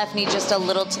open the left knee just a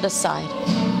little to the side.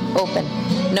 Open.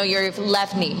 No, your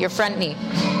left knee, your front knee.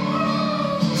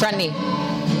 Front knee.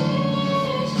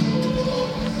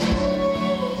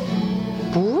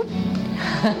 Whoop.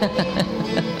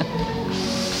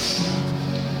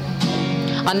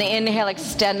 On the inhale,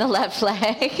 extend the left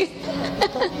leg.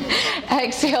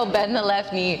 Exhale, bend the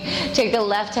left knee. Take the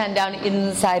left hand down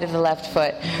inside of the left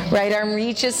foot. Right arm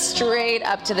reaches straight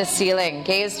up to the ceiling.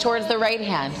 Gaze towards the right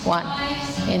hand. 1.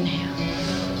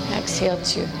 Inhale. Exhale,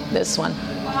 2. This one.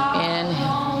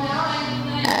 Inhale.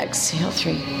 Exhale,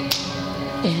 3.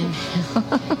 Inhale.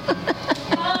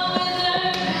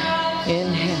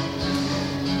 Inhale.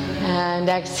 And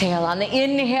exhale. On the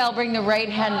inhale, bring the right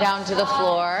hand down to the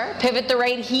floor. Pivot the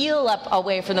right heel up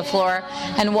away from the floor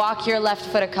and walk your left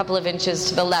foot a couple of inches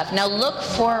to the left. Now look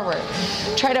forward.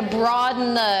 Try to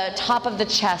broaden the top of the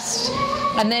chest.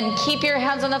 And then keep your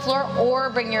hands on the floor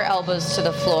or bring your elbows to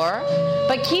the floor.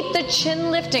 But keep the chin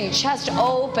lifting, chest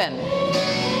open.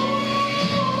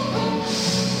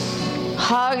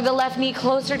 Hug the left knee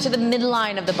closer to the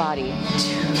midline of the body.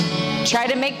 Try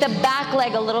to make the back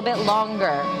leg a little bit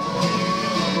longer.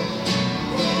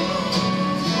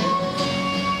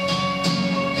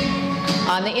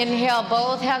 On the inhale,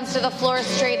 both hands to the floor,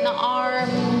 straighten the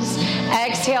arms.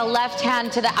 Exhale, left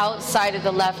hand to the outside of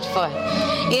the left foot.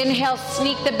 Inhale,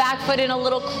 sneak the back foot in a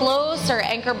little closer.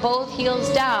 Anchor both heels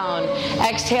down.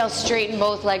 Exhale, straighten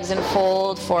both legs and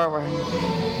fold forward.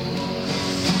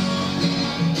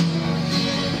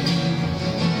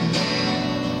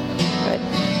 Good.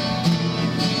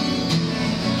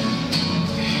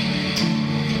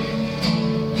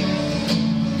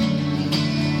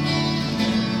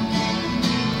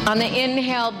 On the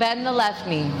inhale, bend the left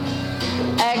knee.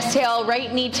 Exhale,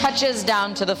 right knee touches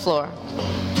down to the floor.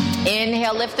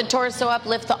 Inhale, lift the torso up,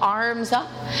 lift the arms up.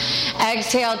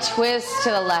 Exhale, twist to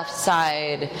the left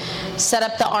side. Set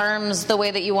up the arms the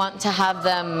way that you want to have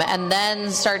them, and then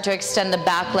start to extend the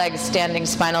back leg, standing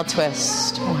spinal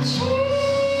twist.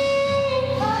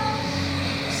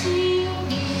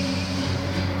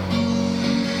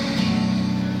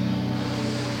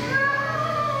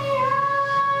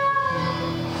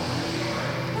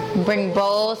 Bring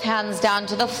both hands down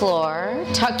to the floor.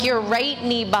 Tuck your right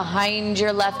knee behind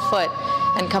your left foot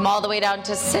and come all the way down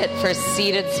to sit for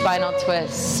seated spinal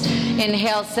twist.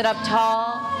 Inhale, sit up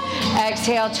tall.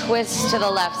 Exhale, twist to the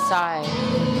left side.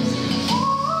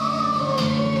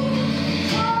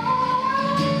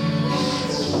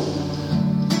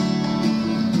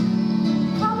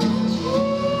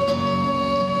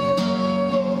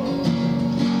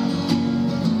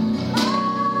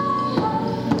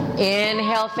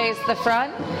 Inhale, face the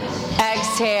front.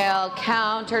 Exhale,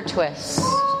 counter twist.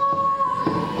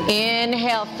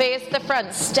 Inhale, face the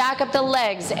front. Stack up the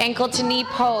legs, ankle to knee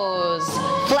pose.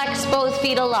 Flex both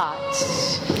feet a lot.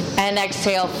 And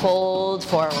exhale, fold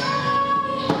forward.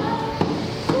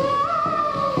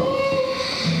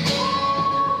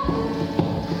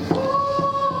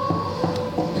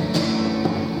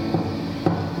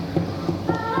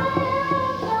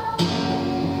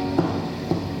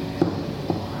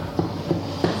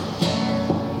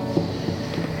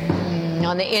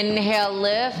 On the inhale,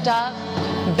 lift up,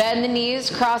 bend the knees,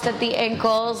 cross at the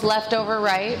ankles, left over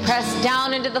right. Press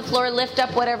down into the floor, lift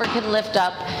up whatever can lift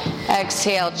up.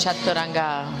 Exhale,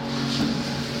 Chaturanga.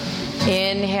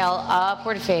 Inhale,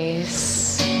 upward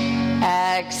face.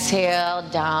 Exhale,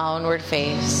 downward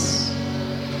face.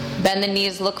 Bend the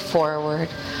knees, look forward.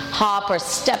 Hop or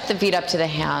step the feet up to the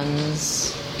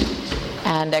hands.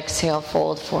 And exhale,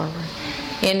 fold forward.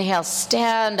 Inhale,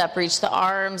 stand up, reach the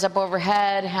arms up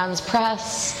overhead, hands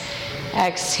press.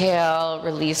 Exhale,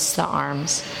 release the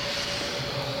arms.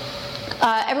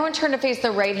 Everyone turn to face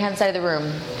the right-hand side of the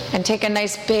room and take a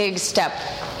nice big step,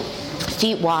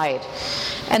 feet wide.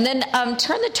 And then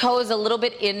turn the toes a little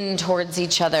bit in towards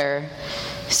each other.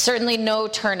 Certainly no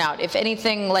turn out. If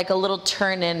anything, like a little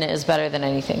turn in is better than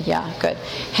anything. Yeah, good.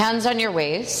 Hands on your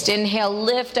waist. Inhale,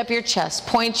 lift up your chest.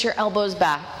 Point your elbows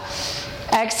back.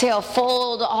 Exhale,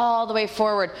 fold all the way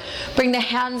forward. Bring the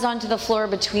hands onto the floor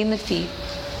between the feet.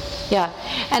 Yeah.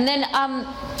 And then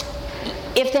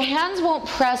if the hands won't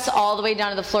press all the way down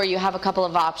to the floor, you have a couple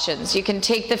of options. You can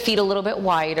take the feet a little bit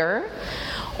wider,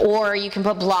 or you can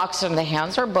put blocks on the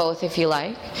hands, or both if you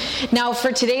like. Now,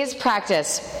 for today's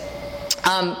practice,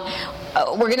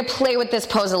 we're going to play with this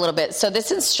pose a little bit. So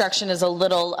this instruction is a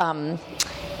little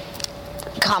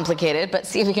complicated, but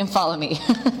see if you can follow me.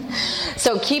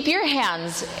 So keep your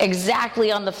hands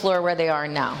exactly on the floor where they are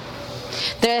now.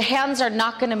 The hands are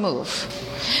not going to move.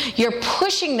 You're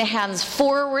pushing the hands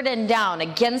forward and down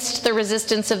against the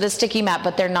resistance of the sticky mat,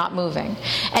 but they're not moving.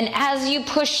 And as you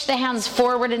push the hands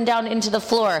forward and down into the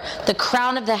floor, the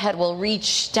crown of the head will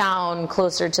reach down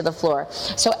closer to the floor.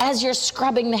 So as you're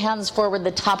scrubbing the hands forward,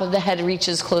 the top of the head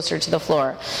reaches closer to the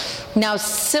floor. Now,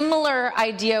 similar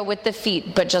idea with the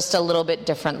feet, but just a little bit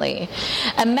differently.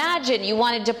 Imagine you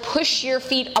wanted to push your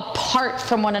feet apart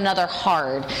from one another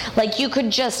hard. Like you could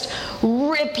just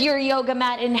rip your yoga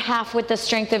mat in half with the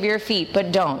strength of your feet,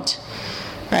 but don't.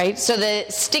 Right? So the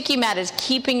sticky mat is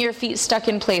keeping your feet stuck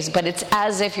in place, but it's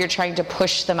as if you're trying to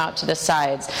push them out to the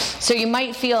sides. So you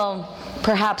might feel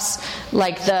perhaps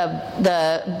like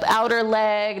the outer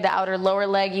leg, the outer lower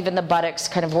leg, even the buttocks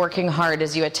kind of working hard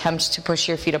as you attempt to push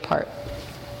your feet apart.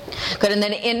 Good, and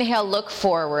then inhale, look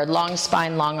forward, long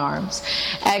spine, long arms.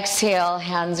 Exhale,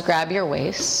 hands grab your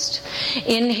waist.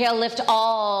 Inhale, lift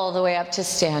all the way up to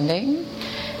standing.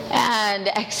 And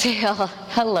exhale,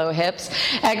 hello hips.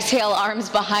 Exhale, arms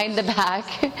behind the back.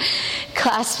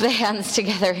 Clasp the hands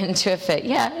together into a fit.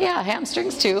 Yeah,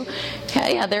 hamstrings too.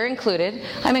 Yeah, they're included.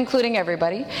 I'm including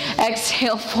everybody.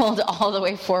 Exhale, fold all the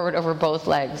way forward over both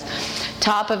legs.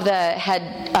 Top of the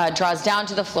head draws down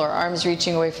to the floor, arms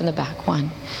reaching away from the back.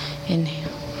 1,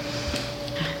 inhale.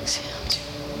 Exhale, 2.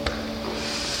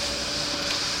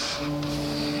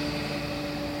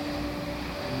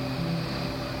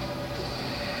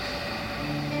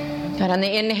 Good. On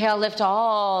the inhale, lift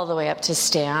all the way up to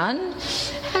stand.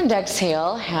 And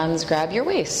exhale, hands grab your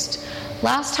waist.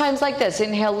 Last times like this.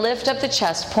 Inhale, lift up the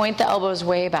chest, point the elbows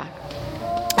way back.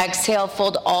 Exhale,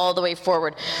 fold all the way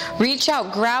forward. Reach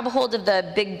out, grab hold of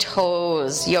the big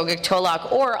toes, yogic toe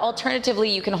lock, or alternatively,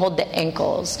 you can hold the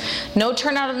ankles. No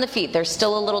turn out on the feet, they're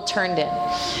still a little turned in.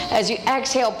 As you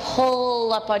exhale,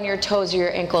 pull up on your toes or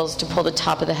your ankles to pull the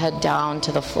top of the head down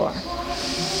to the floor.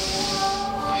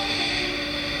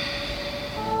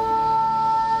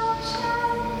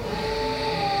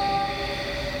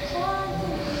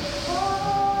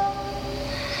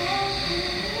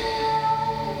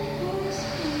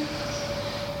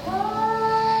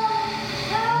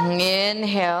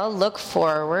 Inhale, look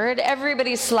forward.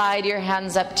 Everybody slide your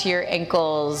hands up to your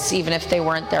ankles, even if they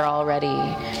weren't there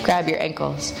already. Grab your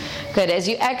ankles. Good. As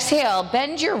you exhale,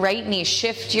 bend your right knee,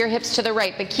 shift your hips to the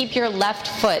right, but keep your left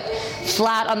foot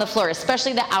flat on the floor,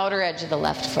 especially the outer edge of the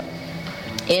left foot.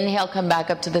 Inhale, come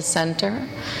back up to the center.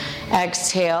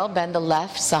 Exhale, bend the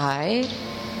left side.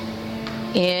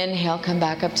 Inhale, come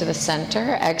back up to the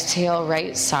center. Exhale,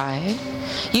 right side.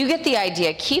 You get the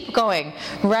idea. Keep going.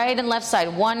 Right and left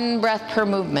side. 1 breath per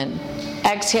movement.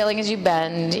 Exhaling as you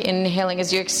bend. Inhaling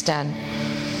as you extend.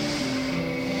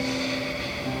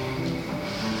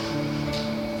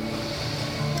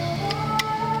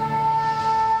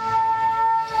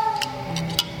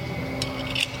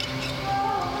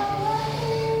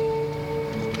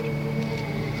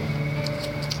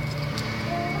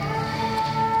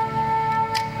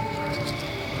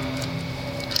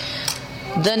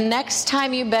 The next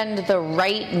time you bend the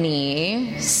right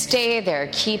knee, stay there.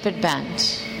 Keep it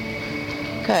bent.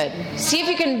 Good. See if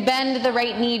you can bend the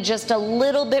right knee just a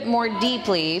little bit more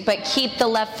deeply, but keep the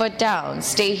left foot down.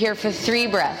 Stay here for 3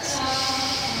 breaths.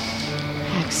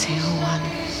 Exhale, 1,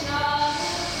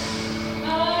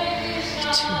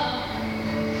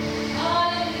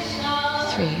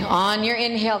 2, 3. On your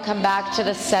inhale, come back to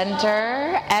the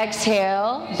center.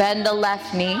 Exhale, bend the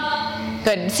left knee.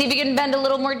 Good. See if you can bend a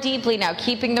little more deeply now,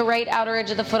 keeping the right outer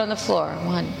edge of the foot on the floor.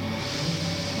 1,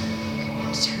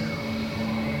 2,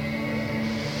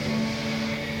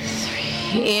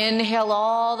 3. Inhale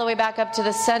all the way back up to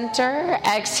the center.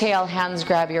 Exhale, hands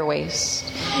grab your waist.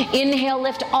 Inhale,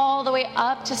 lift all the way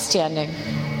up to standing.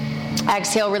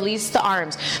 Exhale, release the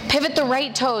arms. Pivot the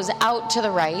right toes out to the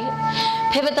right.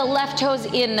 Pivot the left toes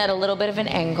in at a little bit of an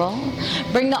angle.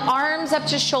 Bring the arms up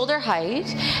to shoulder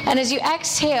height. And as you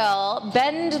exhale,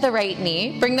 bend the right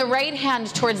knee. Bring the right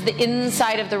hand towards the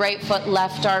inside of the right foot.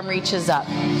 Left arm reaches up.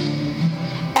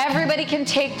 Everybody can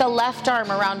take the left arm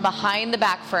around behind the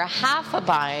back for a half a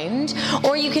bind.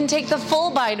 Or you can take the full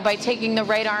bind by taking the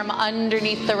right arm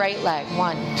underneath the right leg.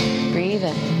 1. Breathe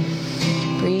in.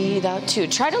 Breathe out. 2.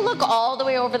 Try to look all the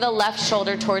way over the left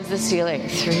shoulder towards the ceiling.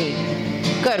 3.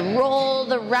 Good. Roll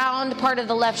the round part of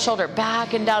the left shoulder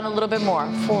back and down a little bit more.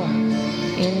 4.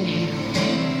 Inhale.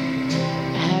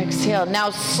 Exhale. Now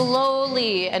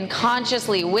slowly and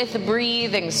consciously with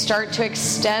breathing, start to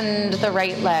extend the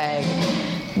right leg.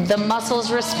 The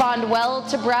muscles respond well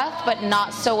to breath, but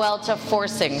not so well to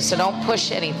forcing. So don't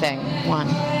push anything. 1,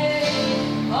 2.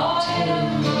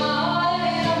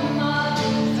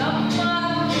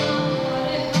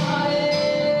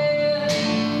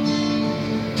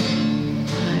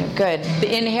 Good.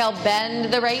 Inhale,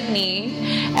 bend the right knee.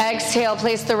 Exhale,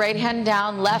 place the right hand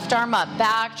down, left arm up,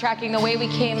 backtracking the way we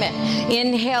came in.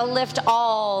 Inhale, lift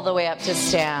all the way up to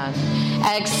stand.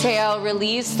 Exhale,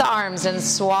 release the arms and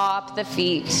swap the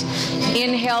feet.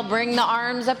 Inhale, bring the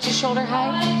arms up to shoulder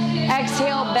height.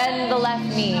 Exhale, bend the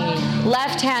left knee.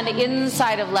 Left hand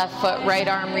inside of left foot, right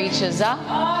arm reaches up.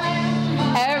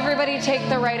 Everybody take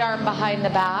the right arm behind the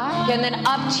back, and then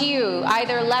up to you.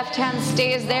 Either left hand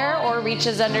stays there or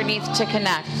reaches underneath to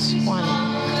connect. 1.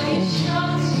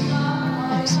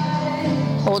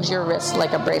 Hold your wrist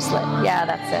like a bracelet. Yeah,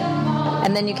 that's it.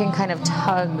 And then you can kind of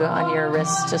tug on your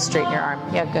wrist to straighten your arm.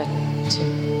 Yeah, good. 2.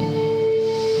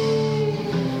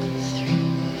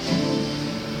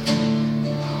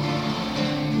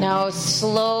 3. Now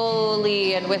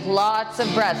slowly and with lots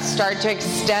of breath, start to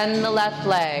extend the left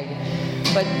leg.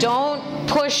 But don't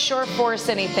push or force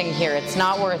anything here. It's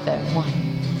not worth it. 1.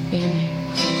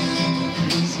 Inhale.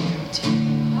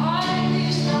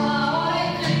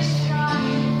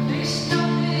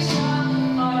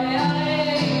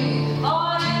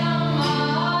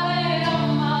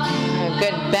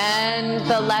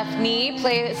 the left knee.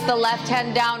 Place the left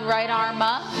hand down, right arm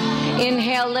up.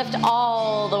 Inhale, lift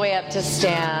all the way up to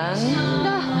stand.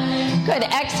 Good.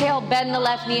 Exhale, bend the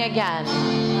left knee again.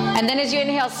 And then as you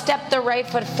inhale, step the right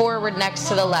foot forward next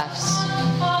to the left.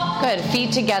 Good.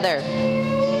 Feet together.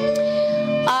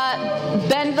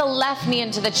 Bend the left knee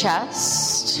into the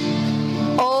chest.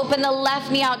 Open the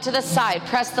left knee out to the side.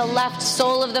 Press the left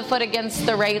sole of the foot against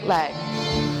the right leg.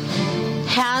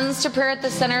 Hands to prayer at the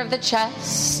center of the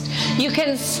chest. You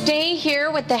can stay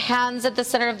here with the hands at the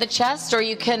center of the chest, or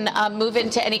you can move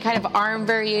into any kind of arm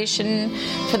variation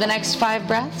for the next 5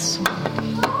 breaths.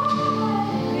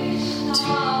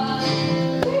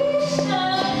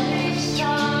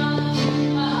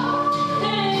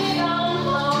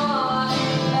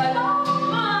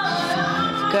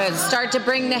 Good. Start to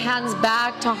bring the hands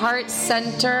back to heart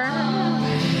center.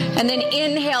 And then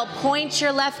inhale, point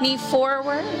your left knee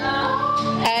forward.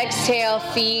 Exhale,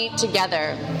 feet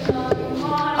together.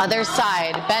 Other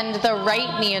side, bend the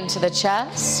right knee into the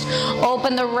chest.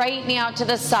 Open the right knee out to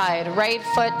the side. Right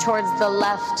foot towards the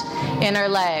left inner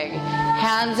leg.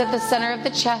 Hands at the center of the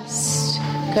chest.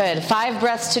 Good. 5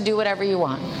 breaths to do whatever you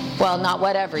want. Well, not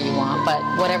whatever you want, but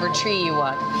whatever tree you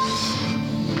want.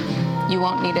 You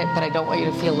won't need it, but I don't want you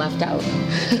to feel left out.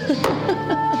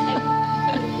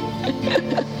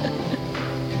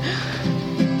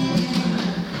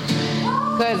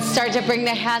 Good. Start to bring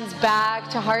the hands back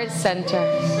to heart center.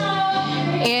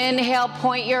 Inhale,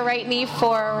 point your right knee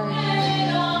forward.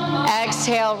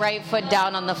 Exhale, right foot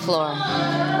down on the floor.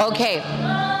 Okay.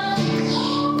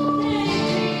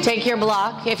 Take your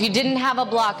block. If you didn't have a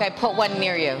block, I put one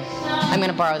near you. I'm going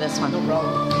to borrow this one. No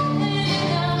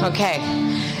problem. Okay.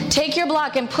 Take your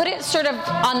block and put it sort of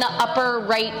on the upper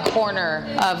right corner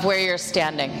of where you're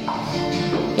standing.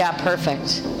 Yeah,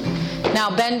 perfect. Now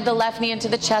bend the left knee into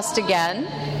the chest again.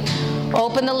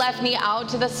 Open the left knee out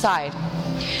to the side.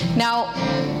 Now,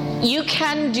 you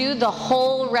can do the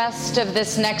whole rest of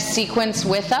this next sequence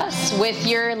with us, with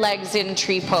your legs in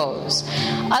tree pose.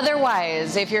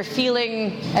 Otherwise, if you're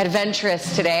feeling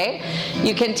adventurous today,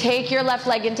 you can take your left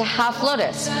leg into half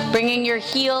lotus, bringing your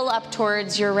heel up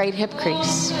towards your right hip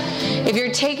crease. If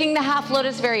you're taking the half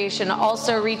lotus variation,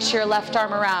 also reach your left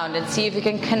arm around and see if you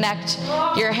can connect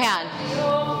your hand.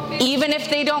 Even if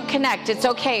they don't connect, it's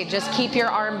okay. Just keep your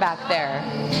arm back there.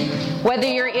 Whether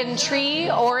you're in tree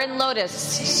or in lotus,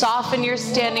 soften your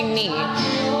standing knee.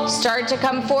 Start to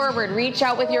come forward. Reach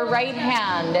out with your right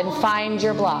hand and find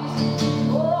your block.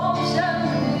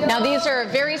 Now these are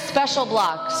very special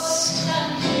blocks.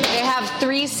 They have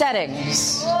 3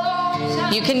 settings.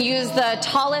 You can use the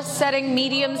tallest setting,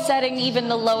 medium setting, even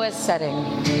the lowest setting.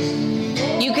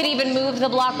 You could even move the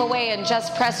block away and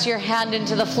just press your hand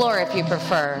into the floor if you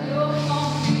prefer.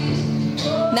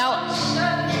 Now,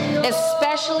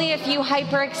 especially if you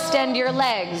hyperextend your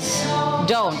legs,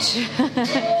 don't.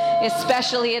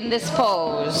 Especially in this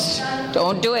pose.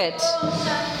 Don't do it.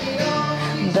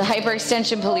 The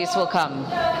hyperextension police will come.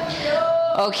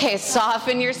 Okay,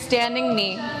 soften your standing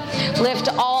knee. Lift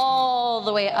all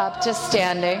the way up to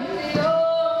standing.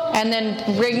 And then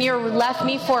bring your left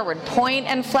knee forward. Point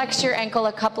and flex your ankle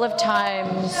a couple of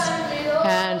times.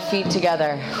 And feet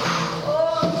together.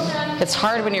 It's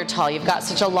hard when you're tall. You've got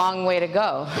such a long way to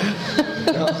go.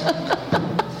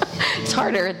 It's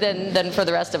harder than for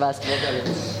the rest of us.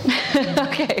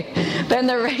 Okay. Bend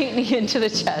the right knee into the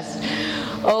chest.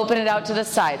 Open it out to the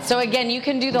side. So again, you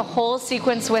can do the whole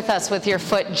sequence with us with your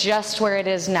foot just where it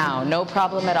is now. No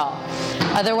problem at all.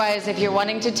 Otherwise, if you're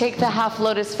wanting to take the half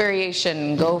lotus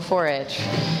variation, go for it.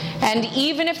 And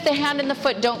even if the hand and the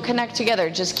foot don't connect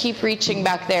together, just keep reaching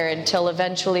back there until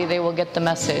eventually they will get the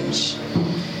message.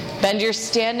 Bend your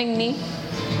standing knee.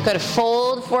 Good.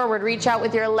 Fold forward. Reach out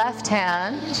with your left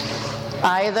hand.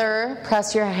 Either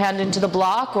press your hand into the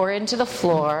block or into the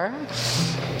floor.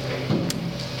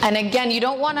 And again, you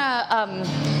don't want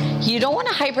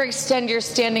to hyperextend your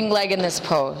standing leg in this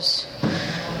pose.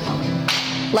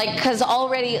 Because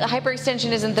already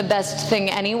hyperextension isn't the best thing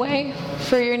anyway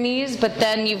for your knees, but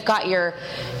then you've got your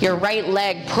right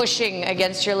leg pushing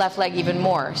against your left leg even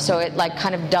more. So it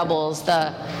kind of doubles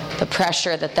the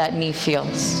pressure that knee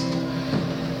feels.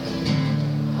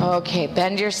 Okay,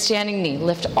 bend your standing knee.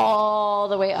 Lift all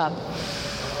the way up.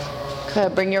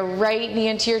 Good. Bring your right knee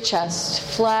into your chest.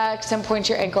 Flex and point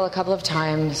your ankle a couple of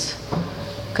times.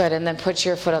 Good. And then put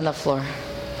your foot on the floor.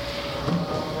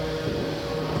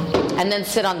 And then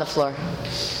sit on the floor.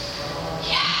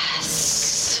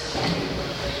 Yes.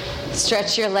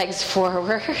 Stretch your legs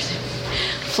forward.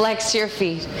 Flex your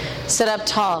feet. Sit up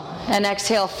tall. And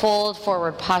exhale, fold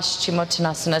forward.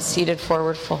 Paschimottanasana, seated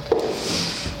forward fold. 1,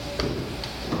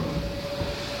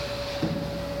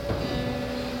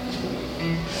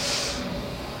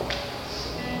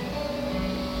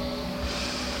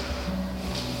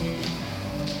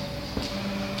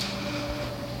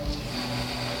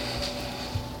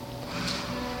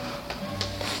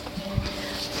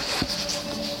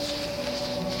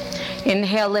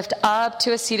 Inhale, lift up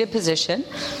to a seated position.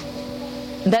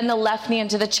 Bend the left knee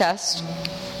into the chest.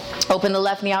 Open the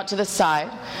left knee out to the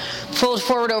side. Fold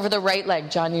forward over the right leg,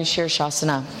 Janu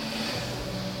Shirshasana.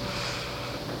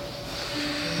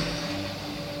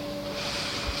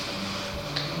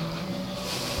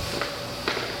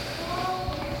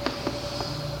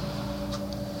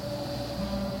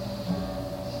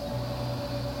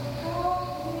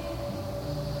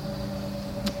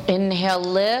 Inhale,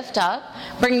 lift up.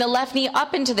 Bring the left knee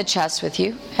up into the chest with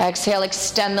you. Exhale,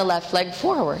 extend the left leg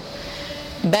forward.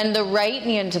 Bend the right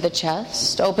knee into the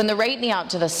chest. Open the right knee out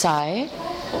to the side.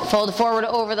 Fold forward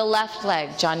over the left leg,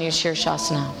 Janu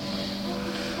Shirshasana.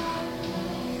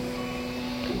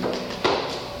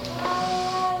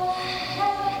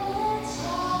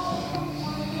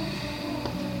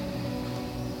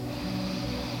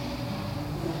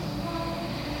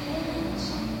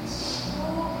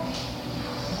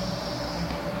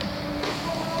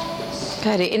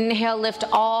 Good. Inhale, lift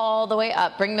all the way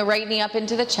up. Bring the right knee up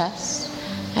into the chest.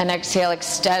 And exhale,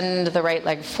 extend the right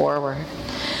leg forward.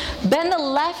 Bend the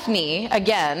left knee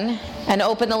again and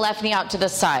open the left knee out to the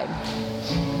side.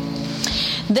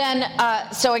 Then,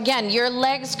 so again, your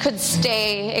legs could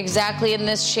stay exactly in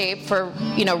this shape for,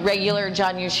 regular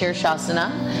Janu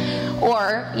Shirshasana.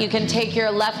 Or you can take your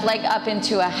left leg up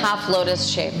into a half lotus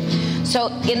shape. So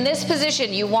in this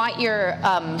position, you want your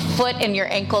foot and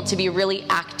your ankle to be really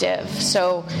active.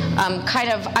 So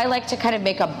I like to kind of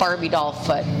make a Barbie doll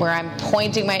foot where I'm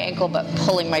pointing my ankle but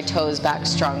pulling my toes back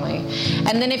strongly.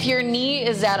 And then if your knee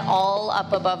is at all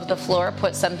up above the floor,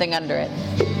 put something under it.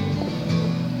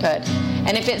 Good.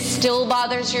 And if it still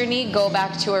bothers your knee, go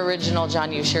back to original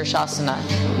Janu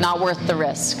Shirshasana. Not worth the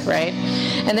risk, right?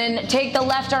 And then take the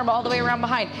left arm all the way around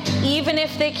behind. Even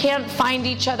if they can't find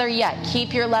each other yet,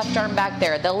 keep your left arm back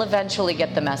there. They'll eventually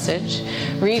get the message.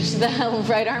 Reach the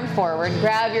right arm forward.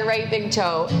 Grab your right big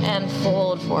toe and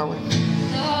fold forward.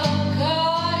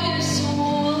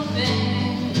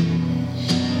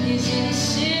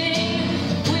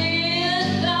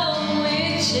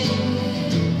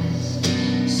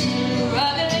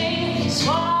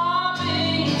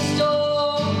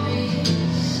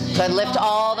 Good. Lift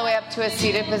all the way up to a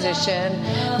seated position.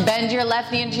 Bend your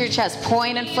left knee into your chest.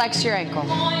 Point and flex your ankle.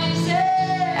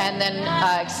 And then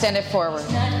extend it forward.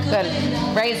 Good.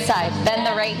 Right side. Bend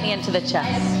the right knee into the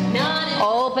chest.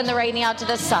 Open the right knee out to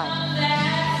the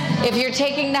side. If you're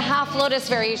taking the half lotus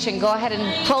variation, go ahead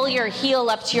and pull your heel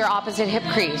up to your opposite hip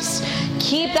crease.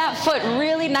 Keep that foot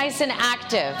really nice and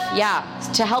active. Yeah,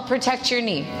 to help protect your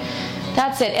knee.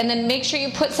 That's it. And then make sure you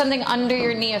put something under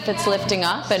your knee if it's lifting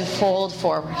up and fold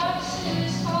forward.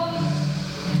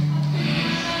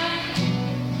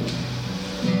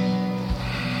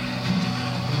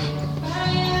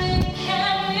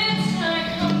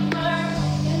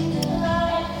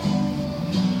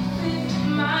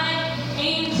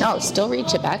 No, still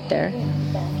reach it back there.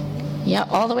 Yeah,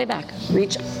 all the way back.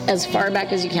 Reach as far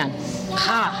back as you can.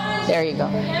 There you go.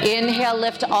 Inhale,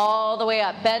 lift all the way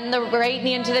up. Bend the right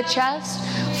knee into the chest.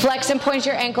 Flex and point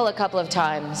your ankle a couple of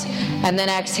times. And then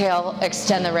exhale,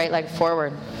 extend the right leg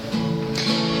forward.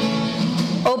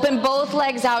 Open both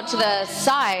legs out to the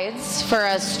sides for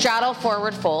a straddle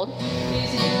forward fold.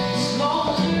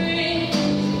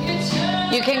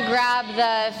 You can grab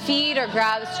the feet or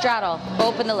grab straddle.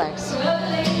 Open the legs.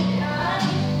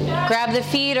 Grab the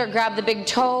feet or grab the big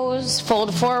toes.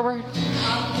 Fold forward.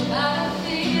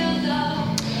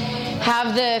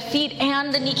 Have the feet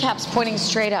and the kneecaps pointing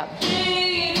straight up.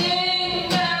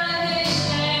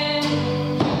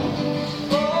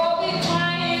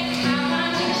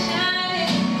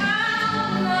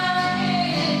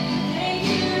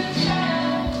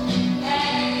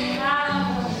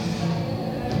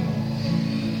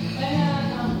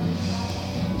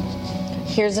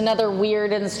 Here's another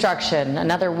weird instruction,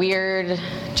 another weird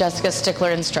Jessica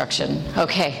Stickler instruction.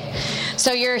 Okay,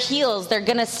 so your heels, they're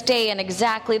going to stay in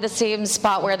exactly the same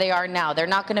spot where they are now. They're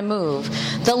not going to move.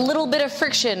 The little bit of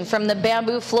friction from the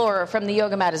bamboo floor or from the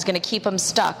yoga mat is going to keep them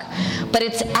stuck. But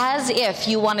it's as if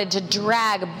you wanted to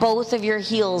drag both of your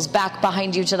heels back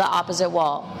behind you to the opposite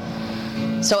wall.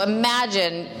 So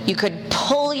imagine you could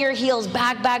pull your heels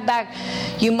back, back, back.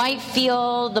 You might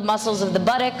feel the muscles of the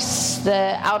buttocks,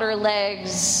 the outer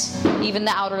legs, even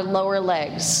the outer lower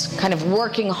legs, kind of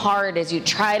working hard as you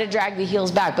try to drag the heels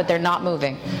back, but they're not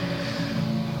moving.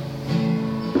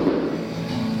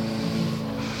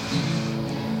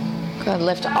 Good.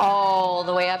 Lift all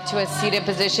the way up to a seated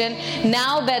position.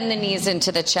 Now bend the knees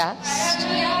into the chest.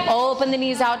 Open the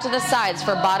knees out to the sides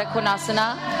for Baddha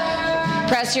Konasana.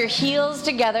 Press your heels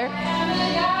together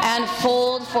and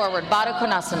fold forward. Baddha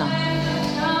Konasana.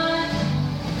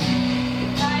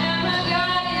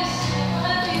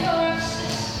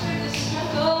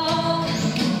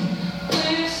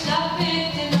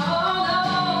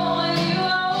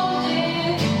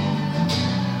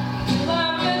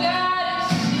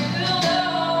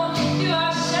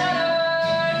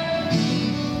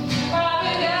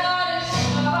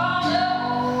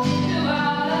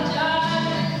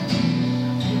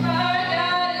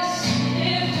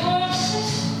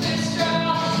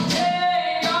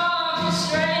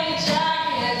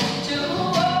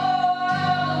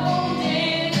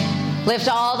 Lift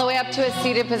all the way up to a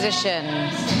seated position.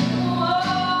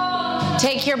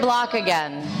 Take your block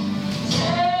again.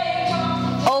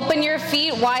 Open your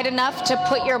feet wide enough to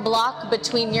put your block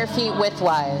between your feet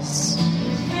widthwise.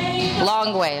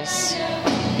 Long ways.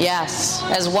 Yes,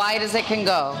 as wide as it can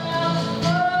go.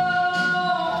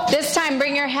 This time,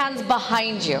 bring your hands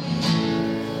behind you.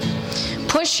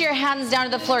 Push your hands down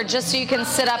to the floor just so you can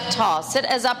sit up tall. Sit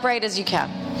as upright as you can.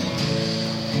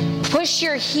 Push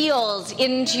your heels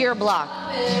into your block.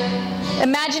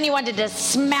 Imagine you wanted to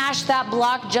smash that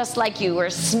block just like you were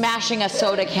smashing a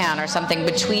soda can or something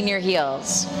between your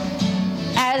heels.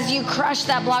 As you crush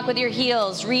that block with your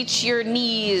heels, reach your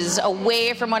knees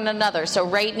away from one another. So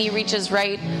right knee reaches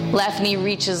right, left knee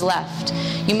reaches left.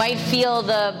 You might feel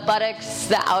the buttocks,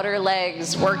 the outer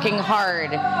legs working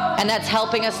hard, and that's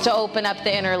helping us to open up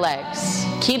the inner legs.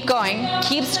 Keep going,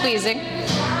 keep squeezing.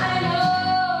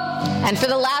 And for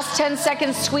the last 10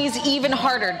 seconds, squeeze even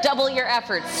harder. Double your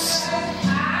efforts.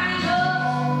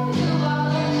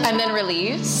 And then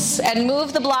release. And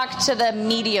move the block to the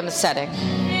medium setting.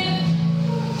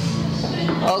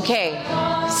 Okay,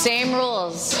 same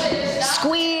rules.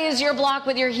 Squeeze your block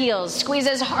with your heels. Squeeze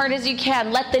as hard as you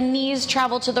can. Let the knees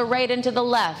travel to the right and to the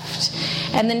left.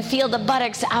 And then feel the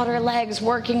buttocks, outer legs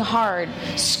working hard.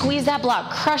 Squeeze that block.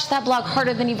 Crush that block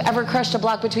harder than you've ever crushed a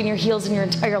block between your heels in your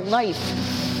entire life.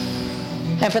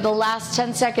 And for the last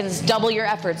 10 seconds, double your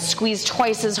efforts. Squeeze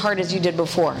twice as hard as you did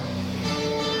before.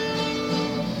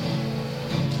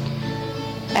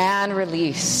 And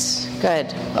release.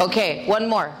 Good. Okay, one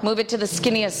more. Move it to the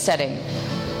skinniest setting.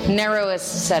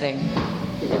 Narrowest setting.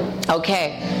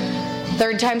 Okay.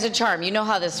 Third time's a charm. You know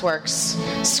how this works.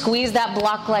 Squeeze that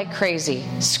block like crazy.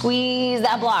 Squeeze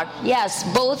that block. Yes,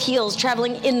 both heels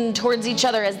traveling in towards each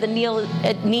other as the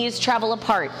knees travel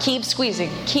apart. Keep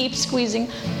squeezing. Keep squeezing.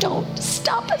 Don't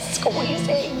stop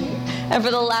squeezing. And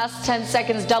for the last 10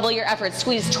 seconds, double your effort.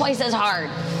 Squeeze twice as hard.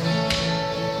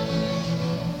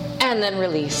 And then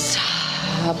release.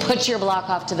 Put your block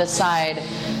off to the side.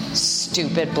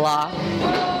 Stupid block.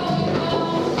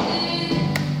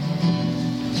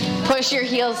 Push your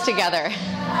heels together.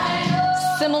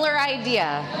 Similar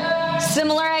idea.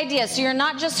 Similar idea. So you're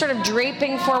not just sort of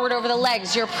draping forward over the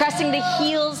legs. You're pressing the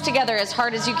heels together as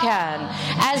hard as you can.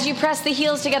 As you press the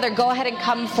heels together, go ahead and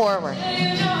come forward.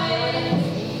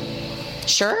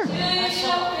 Sure.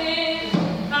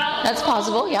 That's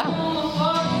possible, yeah.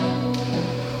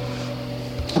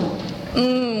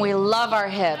 We love our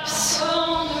hips.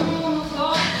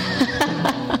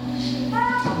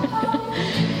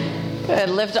 Good.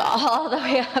 Lift all the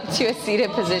way up to a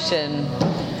seated position.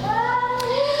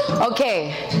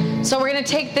 Okay, so we're going to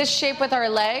take this shape with our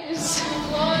legs,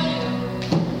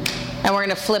 and we're going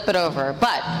to flip it over.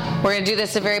 But we're going to do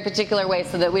this a very particular way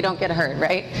so that we don't get hurt,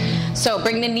 right? So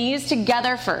bring the knees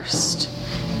together first.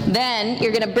 Then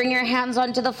you're going to bring your hands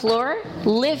onto the floor,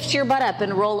 lift your butt up,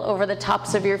 and roll over the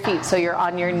tops of your feet so you're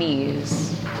on your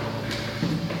knees.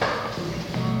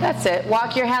 That's it.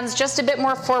 Walk your hands just a bit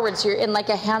more forward so you're in like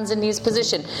a hands and knees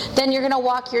position. Then you're going to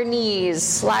walk your knees,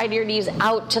 slide your knees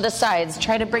out to the sides.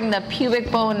 Try to bring the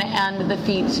pubic bone and the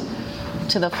feet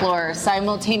to the floor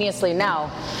simultaneously.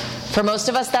 Now, for most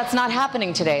of us, that's not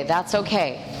happening today. That's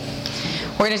okay.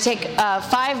 We're going to take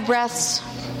 5 breaths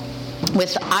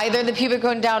with either the pubic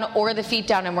bone down or the feet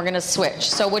down, and we're going to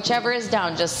switch. So whichever is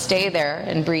down, just stay there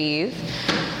and breathe.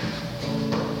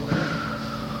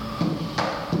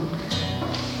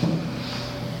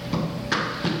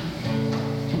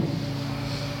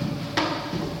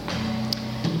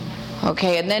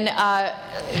 Okay, and then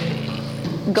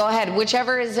go ahead.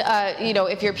 Whichever is,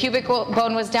 if your pubic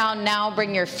bone was down, now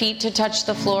bring your feet to touch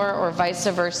the floor or vice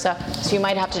versa. So you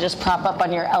might have to just prop up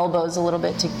on your elbows a little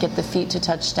bit to get the feet to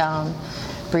touch down.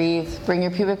 Breathe. Bring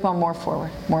your pubic bone more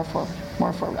forward, more forward,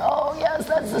 more forward. Oh, yes,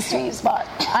 that's the sweet spot.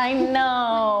 I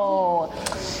know.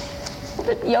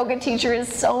 The yoga teacher is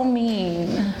so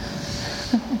mean.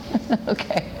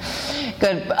 Okay.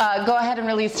 Good. Go ahead and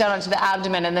release down onto the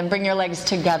abdomen, and then bring your legs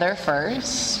together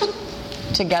first.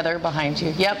 Together behind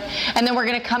you. Yep. And then we're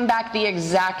going to come back the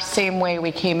exact same way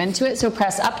we came into it. So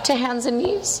press up to hands and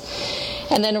knees,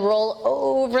 and then roll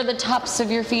over the tops of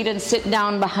your feet and sit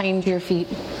down behind your feet.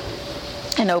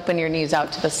 And open your knees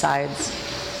out to the sides.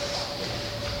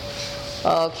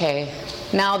 Okay.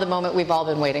 Now the moment we've all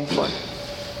been waiting for.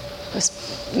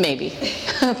 Maybe.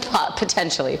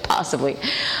 Potentially. Possibly.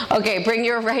 Okay, bring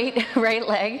your right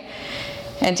leg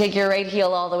and take your right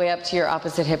heel all the way up to your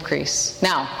opposite hip crease.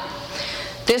 Now,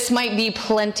 this might be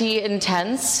plenty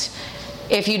intense.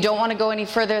 If you don't want to go any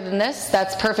further than this,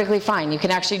 that's perfectly fine. You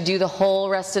can actually do the whole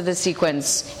rest of the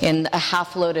sequence in a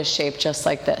half lotus shape, just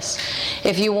like this.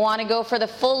 If you want to go for the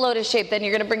full lotus shape, then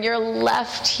you're going to bring your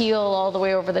left heel all the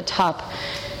way over the top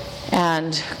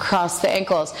and cross the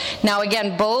ankles. Now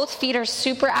again, both feet are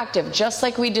super active, just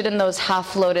like we did in those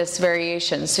half lotus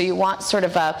variations. So you want sort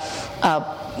of a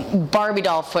Barbie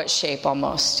doll foot shape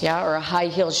almost, yeah, or a high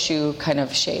heel shoe kind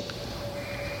of shape.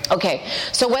 Okay,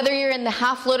 so whether you're in the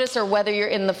half lotus or whether you're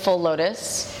in the full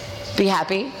lotus, be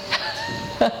happy.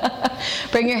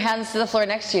 Bring your hands to the floor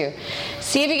next to you.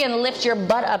 See if you can lift your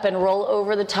butt up and roll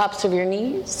over the tops of your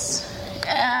knees.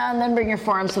 And then bring your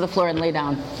forearms to the floor and lay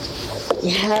down.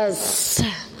 Yes.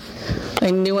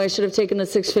 I knew I should have taken the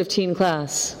 6:15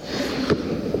 class.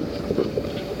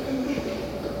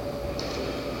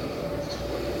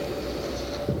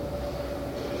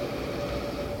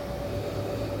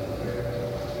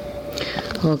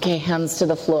 Okay, hands to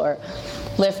the floor.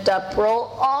 Lift up, roll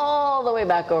all the way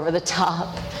back over the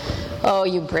top. Oh,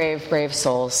 you brave, brave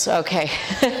souls. Okay.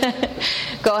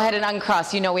 Go ahead and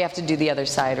uncross. You know we have to do the other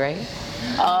side, right?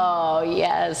 Oh,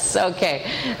 yes. Okay.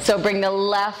 So bring the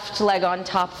left leg on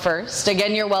top first.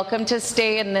 Again, you're welcome to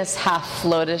stay in this half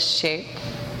lotus shape.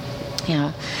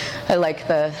 Yeah, I like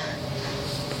the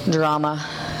drama.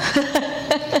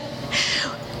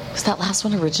 Was that last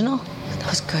one original? That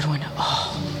was a good one.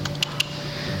 Oh.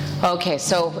 Okay,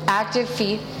 so active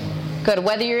feet. Good.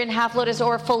 Whether you're in half lotus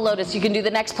or full lotus, you can do the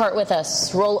next part with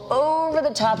us. Roll over the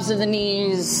tops of the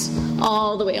knees,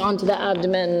 all the way onto the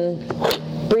abdomen.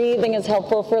 Breathing is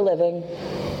helpful for living.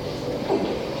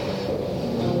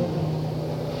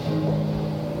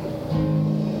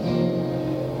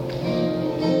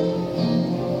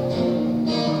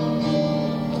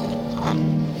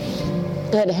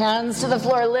 Good. Hands to the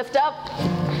floor, lift up,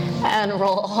 and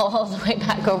roll all the way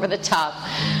back over the top.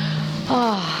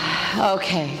 Oh,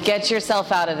 okay, get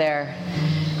yourself out of there.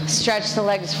 Stretch the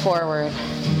legs forward.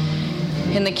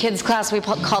 In the kids' class, we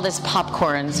call this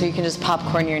popcorn, so you can just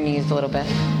popcorn your knees a little bit.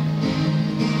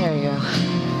 There you go.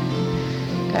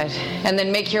 Good. And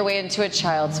then make your way into a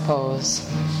child's pose.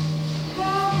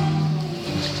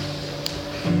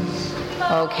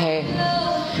 Okay.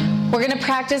 We're going to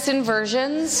practice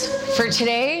inversions for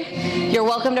today. You're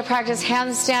welcome to practice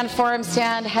handstand, forearm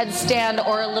stand, headstand,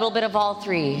 or a little bit of all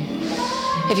three.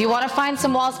 If you want to find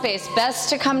some wall space, best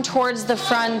to come towards the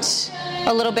front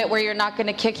a little bit where you're not going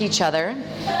to kick each other.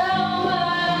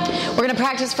 We're going to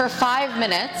practice for 5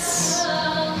 minutes.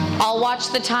 I'll watch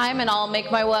the time and I'll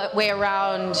make my way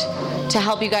around to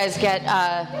help you guys get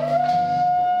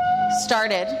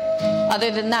started.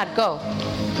 Other than that, go.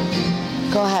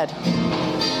 Go ahead.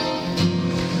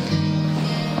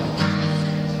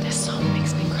 This song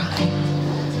makes me cry.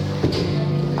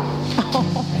 Oh.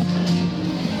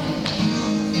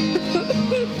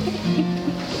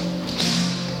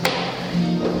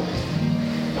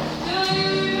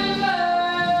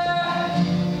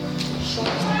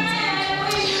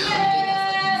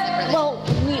 Well,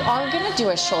 we are going to do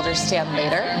a shoulder stand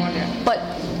later, but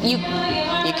you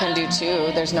can do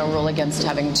two. There's no rule against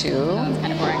having two. It's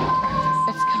kind of boring.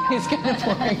 It's kind of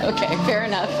boring. Okay, fair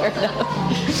enough, fair enough.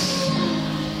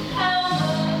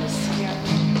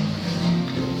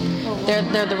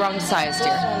 They're the wrong size,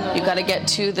 dear. You got to get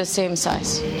two the same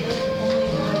size.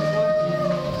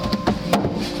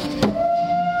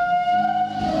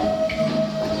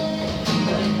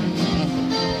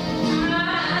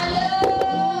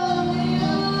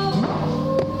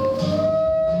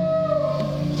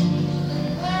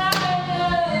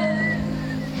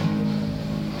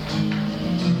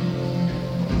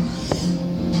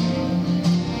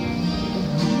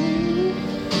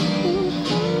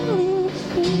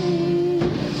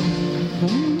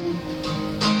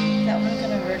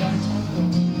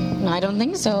 I don't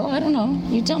think so. I don't know.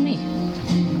 You tell me.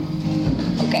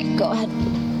 Okay, go ahead.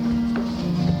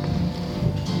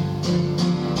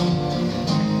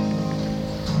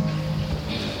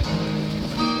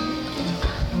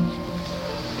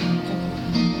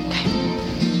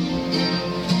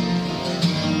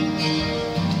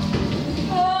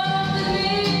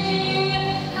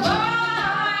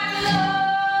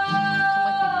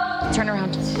 Turn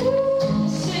around.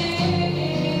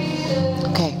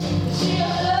 Okay.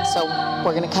 So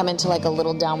we're going to come into like a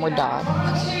little downward dog.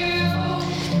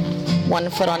 1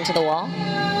 foot onto the wall.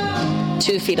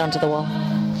 2 feet onto the wall.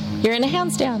 You're in a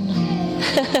handstand.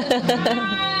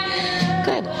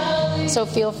 Good. So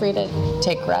feel free to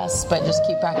take rests, but just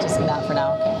keep practicing that for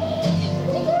now, okay?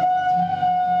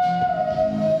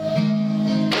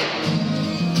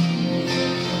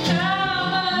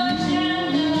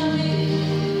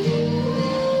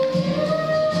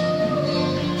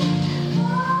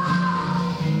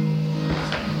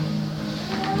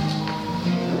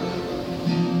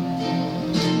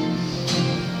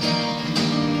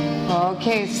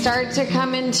 start to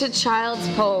come into child's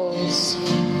pose.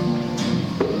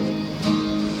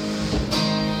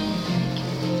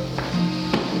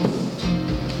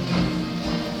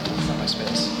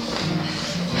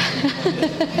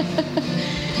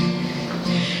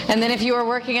 And then if you were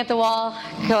working at the wall,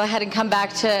 go ahead and come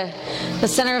back to the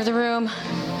center of the room.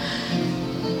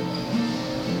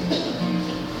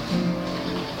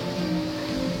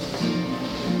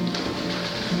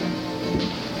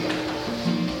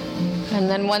 And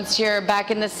then once you're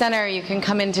back in the center, you can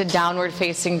come into downward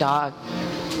facing dog.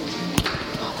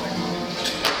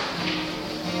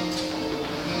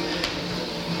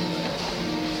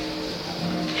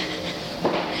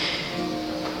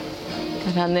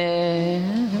 Good on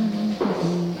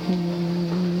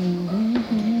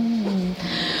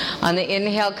the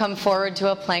inhale, come forward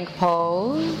to a plank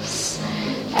pose.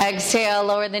 Exhale,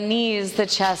 lower the knees, the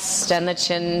chest, and the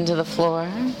chin to the floor.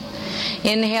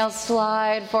 Inhale,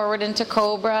 slide forward into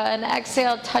cobra, and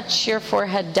exhale, touch your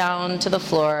forehead down to the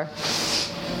floor.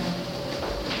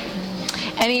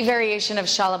 Any variation of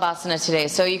Shalabhasana today.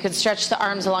 So you could stretch the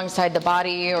arms alongside the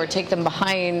body or take them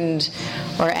behind,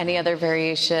 or any other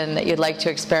variation that you'd like to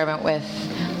experiment with.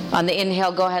 On the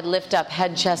inhale, go ahead, lift up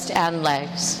head, chest, and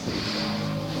legs.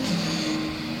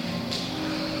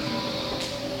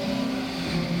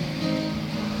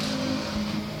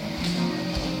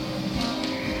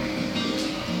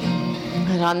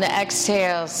 And on the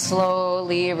exhale,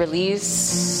 slowly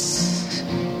release.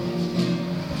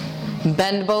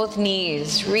 Bend both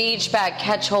knees, reach back,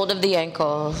 catch hold of the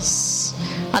ankles.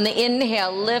 On the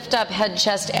inhale, lift up head,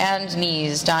 chest, and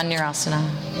knees, Dhanurasana.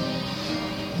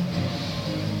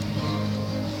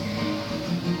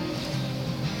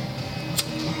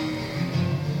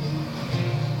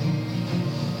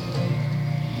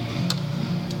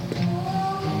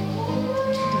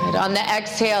 Good. On the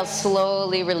exhale,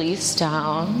 slowly release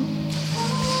down.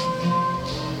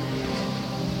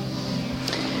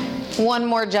 One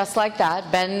more just like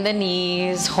that. Bend the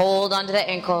knees, hold onto the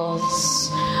ankles.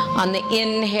 On the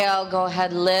inhale, go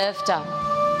ahead, lift up.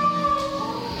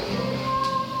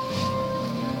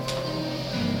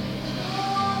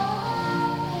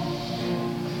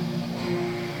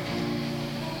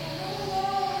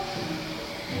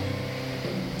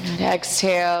 And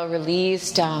exhale,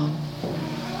 release down.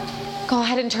 Go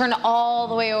ahead and turn all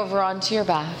the way over onto your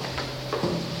back.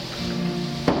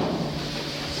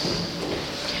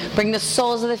 Bring the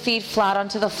soles of the feet flat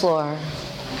onto the floor.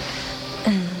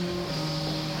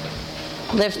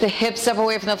 Lift the hips up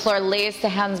away from the floor. Lace the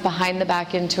hands behind the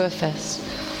back into a fist.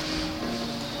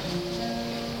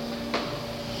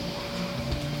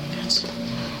 Good.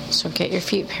 So get your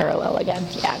feet parallel again.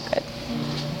 Yeah, good.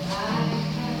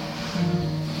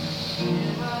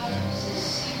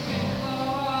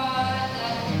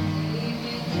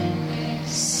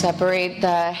 Separate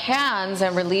the hands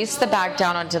and release the back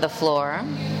down onto the floor.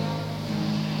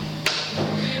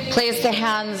 Place the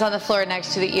hands on the floor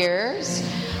next to the ears.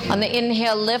 On the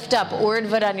inhale, lift up,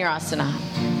 Urdhva Dhanurasana.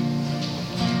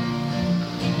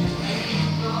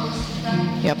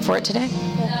 You up for it today?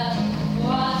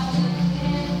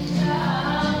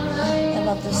 I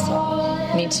love this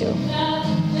song. Me too.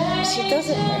 She does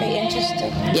it very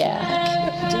interesting. Yeah. I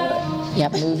can't do it.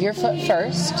 Yep, move your foot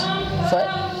first. Foot,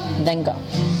 then go.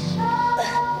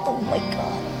 Oh my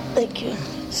God. Thank you.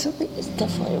 Something is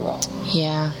definitely wrong.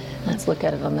 Yeah, let's look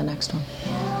at it on the next one.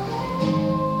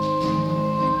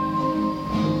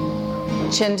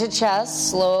 Chin to chest,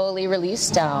 slowly release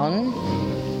down.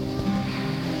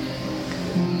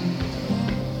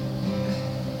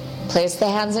 Place the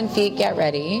hands and feet, get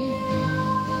ready.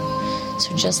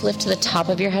 So just lift to the top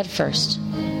of your head first.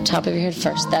 Top of your head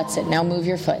first, that's it. Now move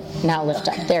your foot. Now lift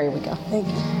up. There we go. Thank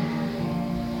you.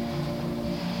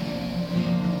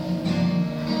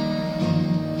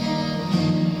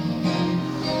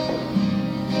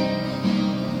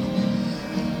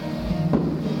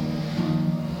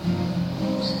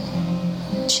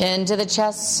 Chin to the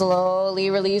chest, slowly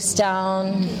release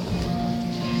down.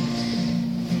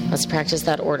 Let's practice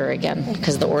that order again,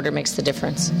 because the order makes the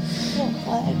difference. Yeah,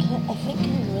 I think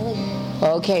you really...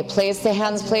 Okay, place the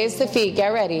hands, place the feet,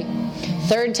 get ready.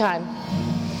 Third time.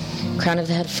 Crown of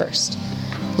the head first.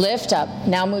 Lift up,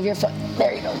 now move your foot.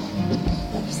 There you go.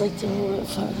 I was like to move it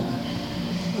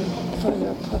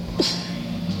further apart.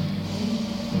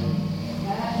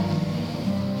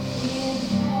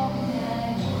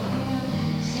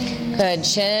 Good,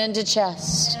 chin to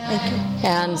chest.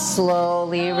 And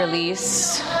slowly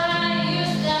release.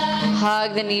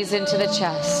 Hug the knees into the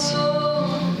chest.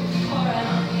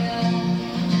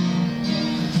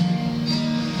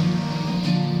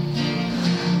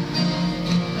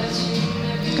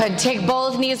 Good. Take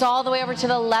both knees all the way over to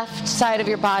the left side of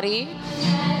your body.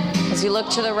 As you look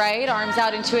to the right, arms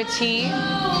out into a T.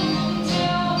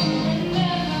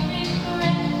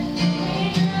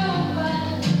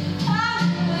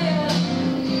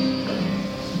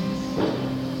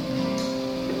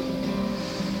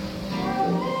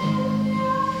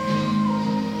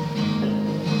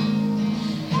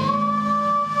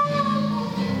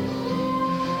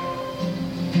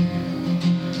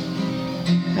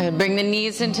 Good. Bring the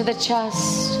knees into the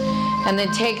chest, and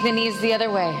then take the knees the other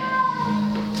way.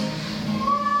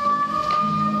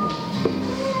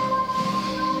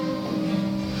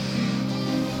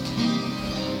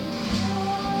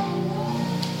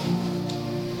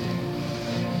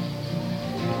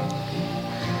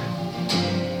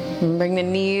 Bring the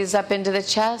knees up into the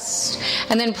chest,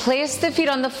 and then place the feet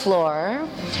on the floor.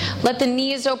 Let the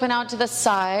knees open out to the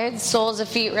sides, soles of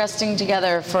feet resting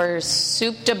together for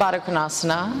Supta Baddha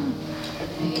Konasana.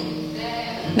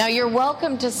 Now you're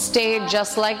welcome to stay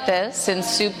just like this in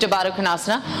Supta Baddha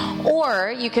Konasana,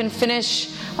 or you can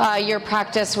finish your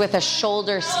practice with a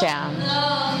shoulder stand.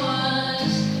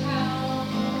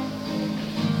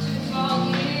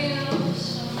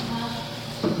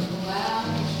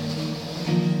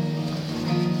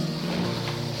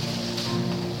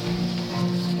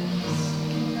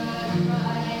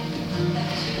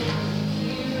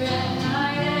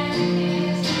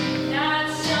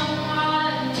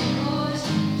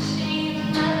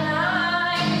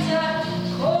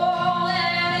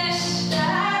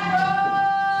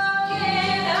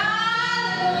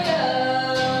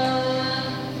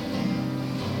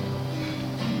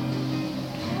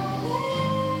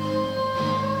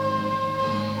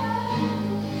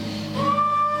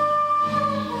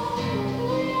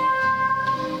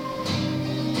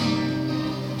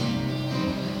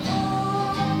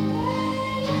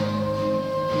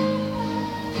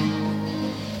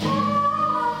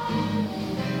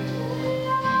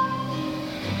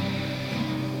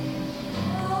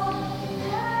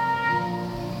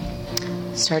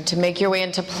 Start to make your way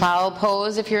into plow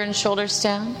pose if you're in shoulder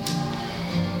stand.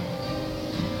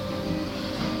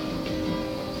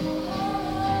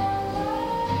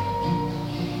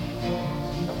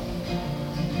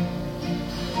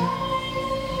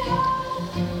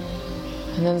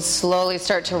 And then slowly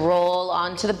start to roll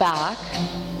onto the back.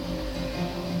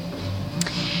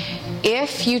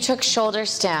 If you took shoulder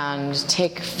stand,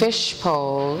 take fish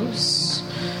pose.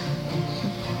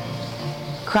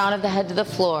 Crown of the head to the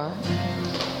floor.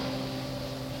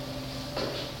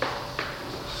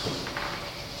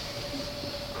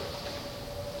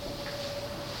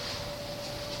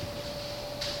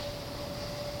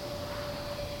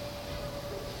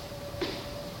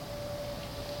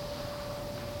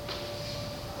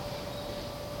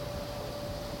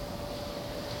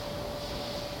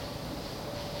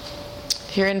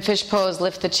 If you're in fish pose,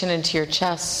 lift the chin into your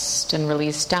chest and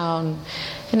release down.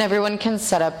 And everyone can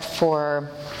set up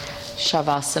for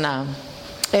Shavasana.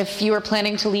 If you are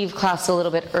planning to leave class a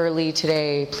little bit early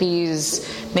today, please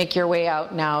make your way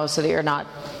out now so that you're not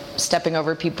stepping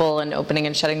over people and opening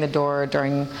and shutting the door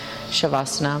during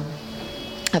Shavasana.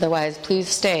 Otherwise, please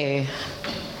stay.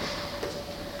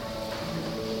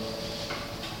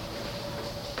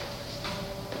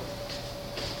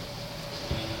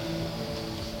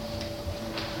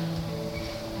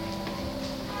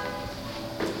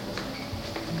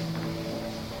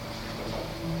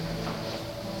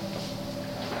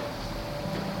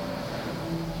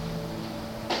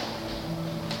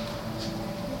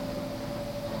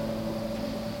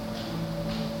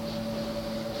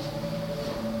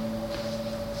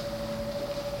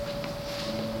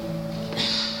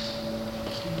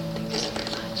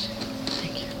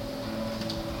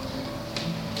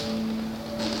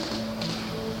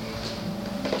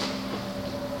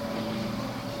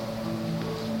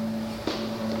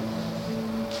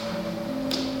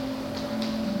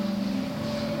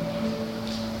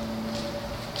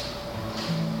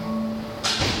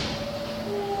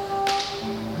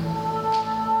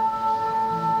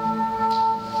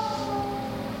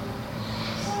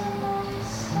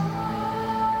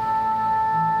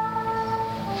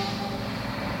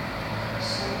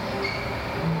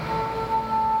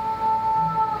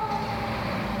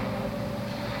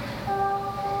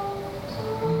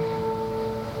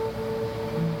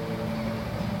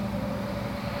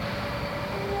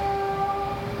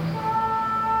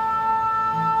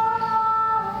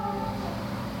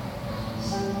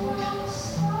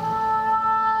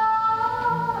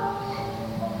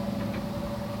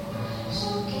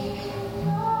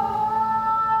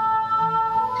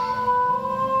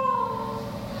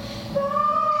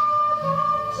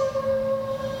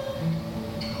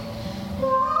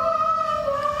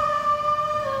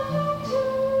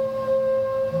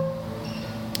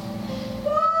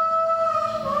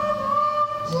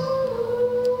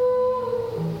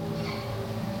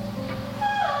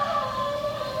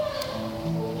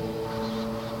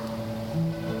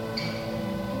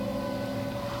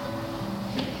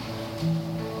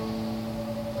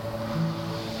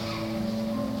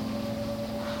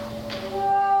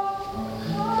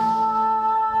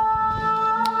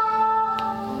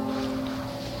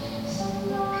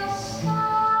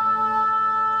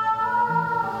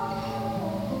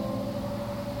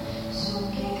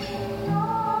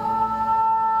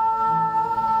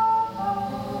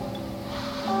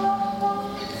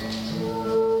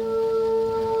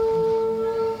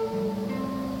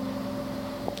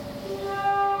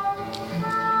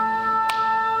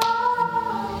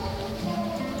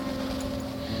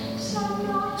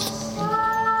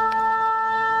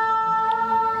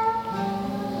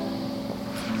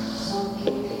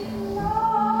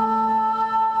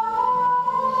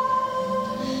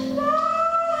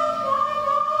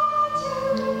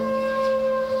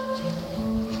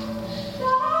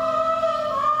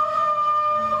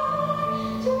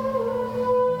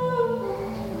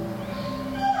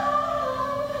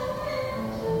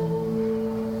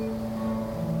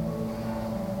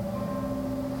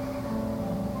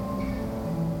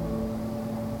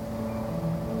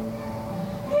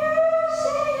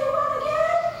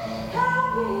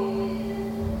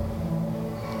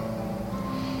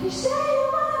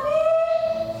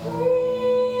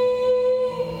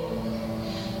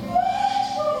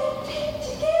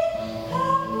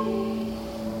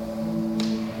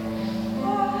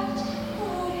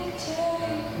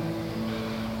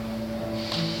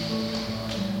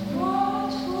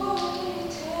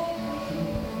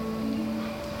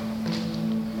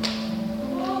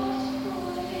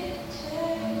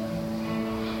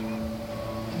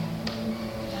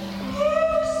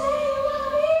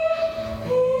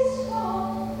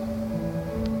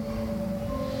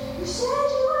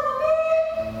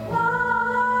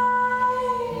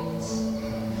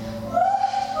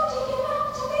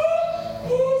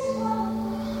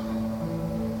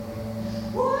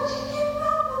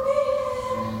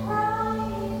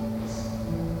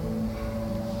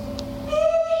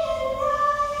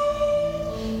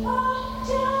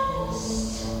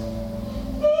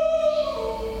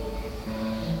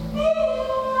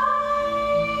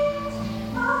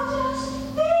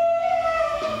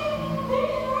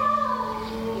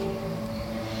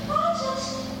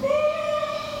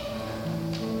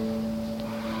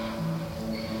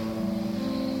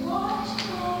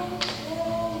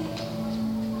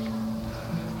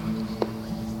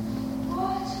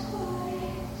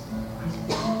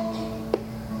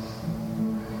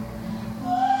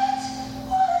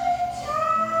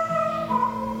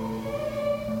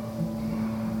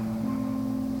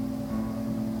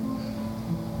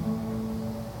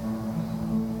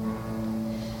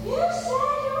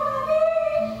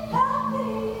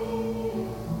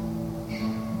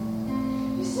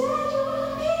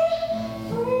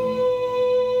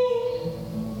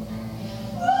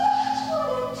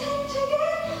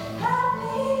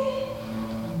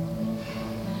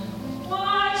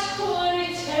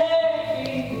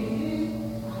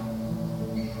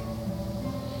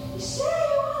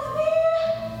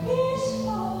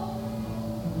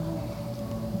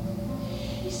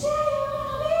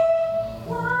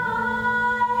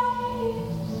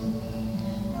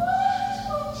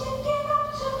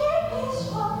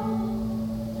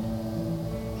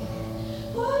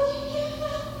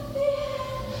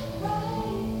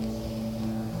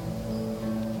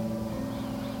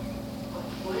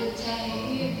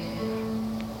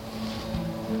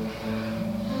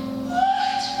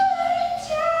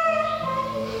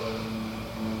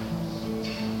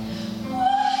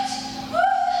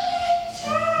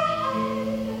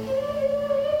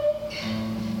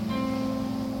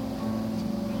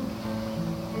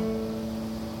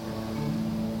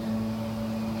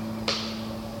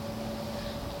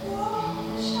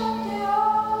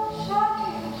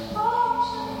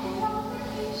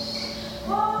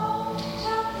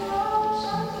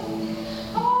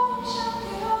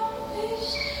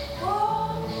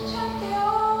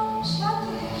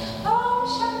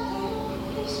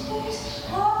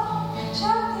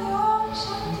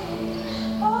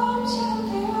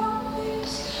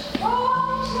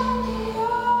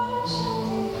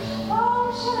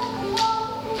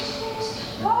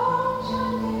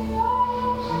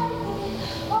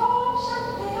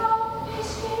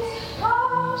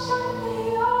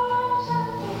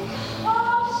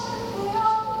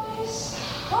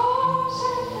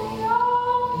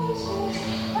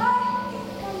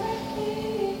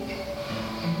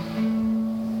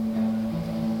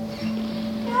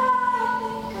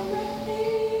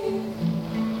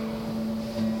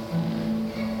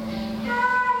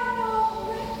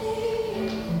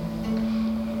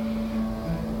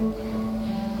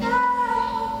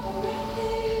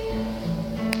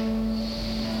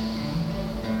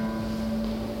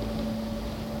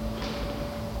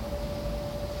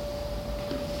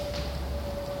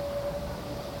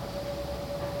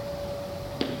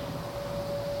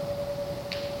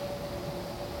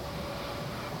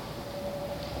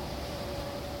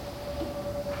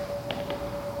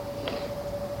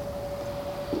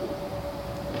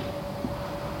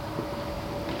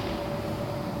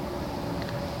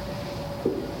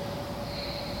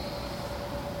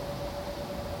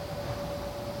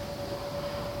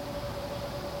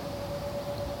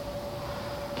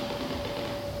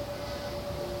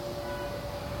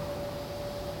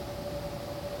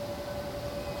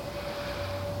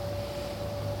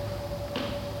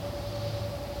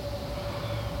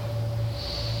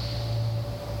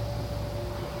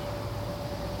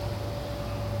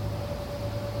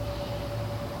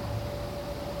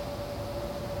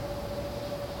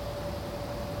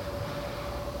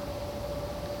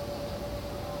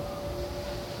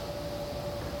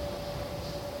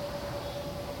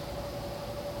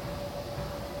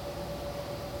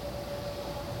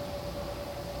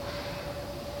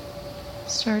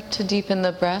 Start to deepen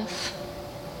the breath.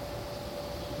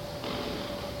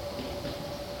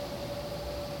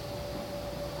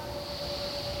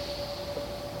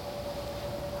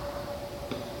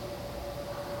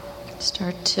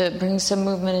 Start to bring some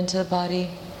movement into the body.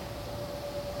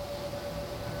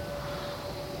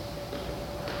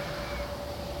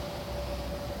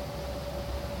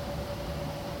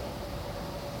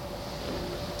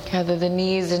 Gather the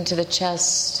knees into the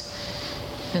chest,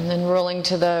 and then rolling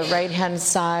to the right-hand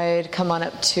side, come on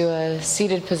up to a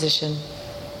seated position.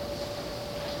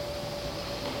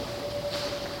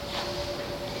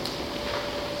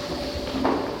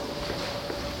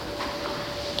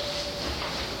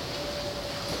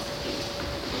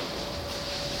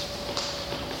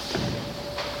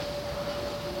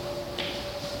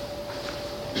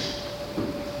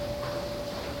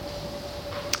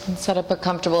 And set up a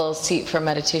comfortable seat for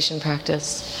meditation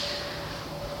practice.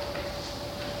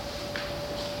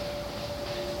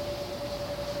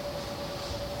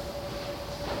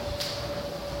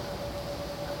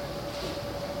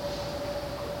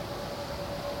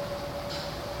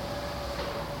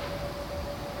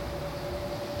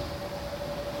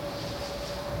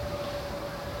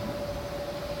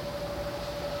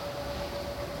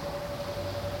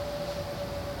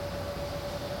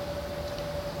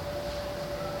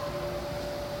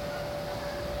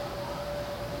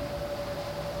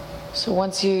 So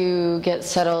once you get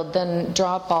settled, then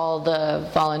drop all the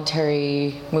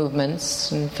voluntary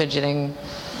movements and fidgeting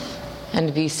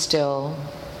and be still.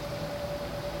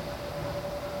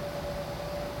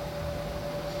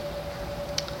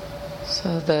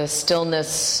 So the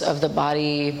stillness of the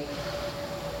body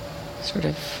sort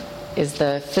of is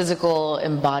the physical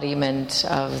embodiment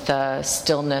of the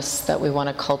stillness that we want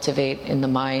to cultivate in the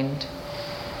mind.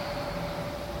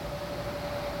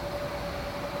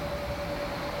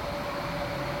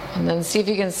 And then see if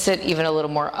you can sit even a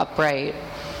little more upright,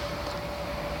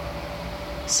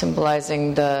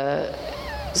 symbolizing the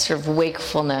sort of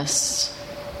wakefulness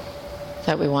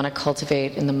that we want to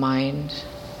cultivate in the mind.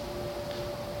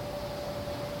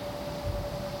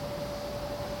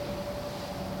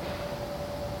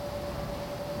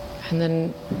 And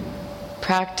then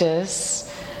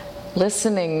practice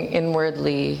listening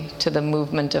inwardly to the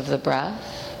movement of the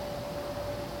breath.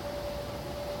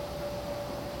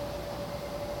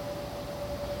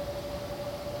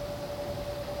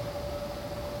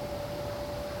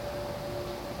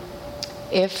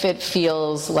 If it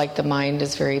feels like the mind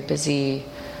is very busy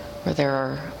or there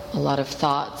are a lot of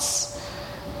thoughts,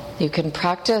 you can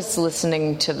practice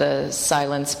listening to the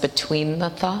silence between the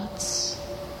thoughts.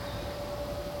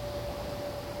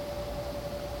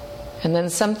 And then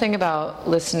something about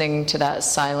listening to that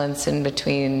silence in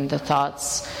between the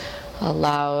thoughts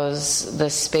allows the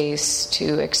space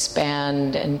to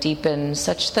expand and deepen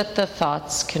such that the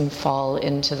thoughts can fall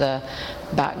into the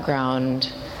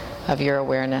background of your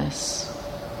awareness.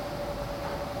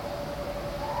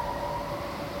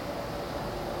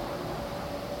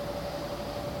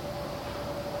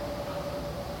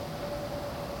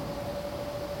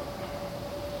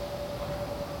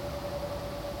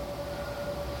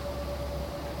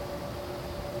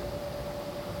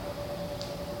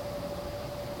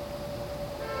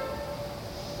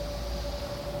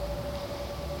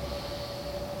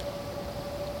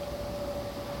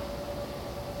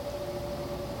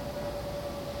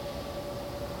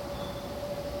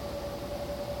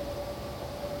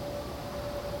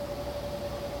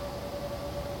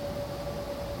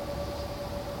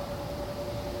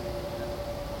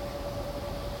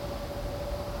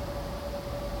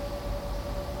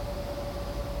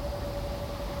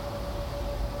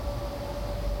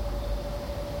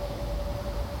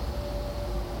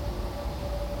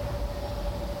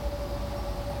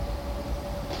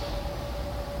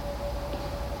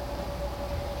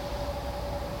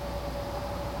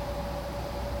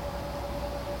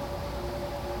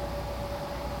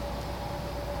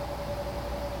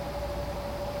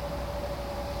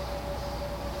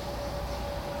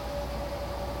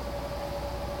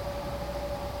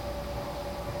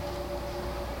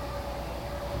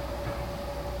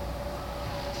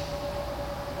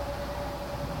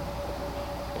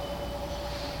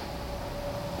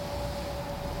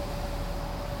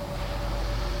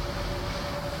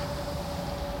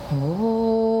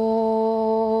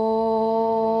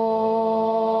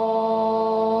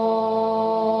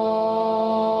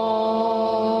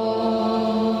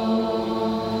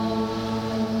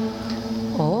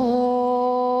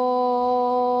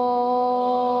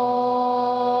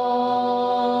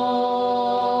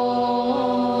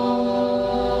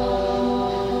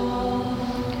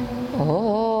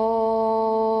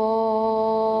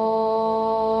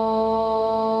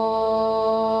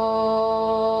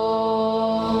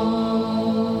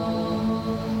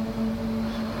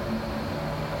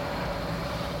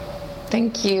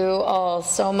 Thank you all all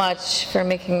so much for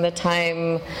making the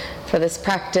time for this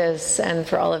practice and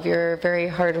for all of your very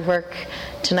hard work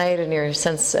tonight and your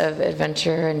sense of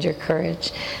adventure and your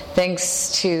courage.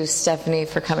 Thanks to Stephanie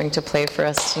for coming to play for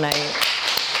us tonight.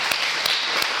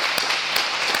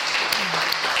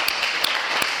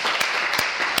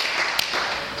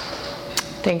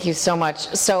 Thank you so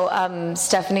much. So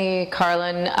Stephanie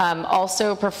Carlin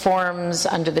also performs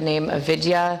under the name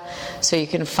Avidya, so you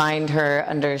can find her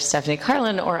under Stephanie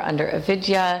Carlin or under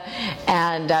Avidya,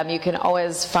 and you can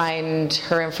always find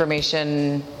her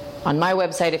information on my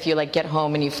website if you get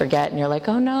home and you forget and you're like,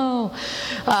 oh no.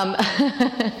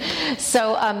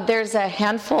 So there's a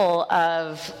handful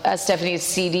of Stephanie's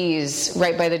CDs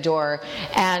right by the door,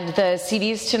 and the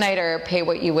CDs tonight are Pay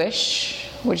What You Wish,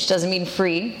 which doesn't mean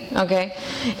free, okay?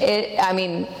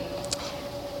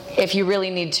 If you really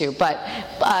need to, but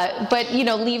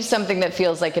leave something that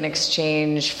feels like an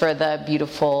exchange for the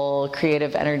beautiful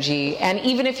creative energy. And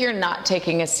even if you're not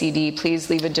taking a CD,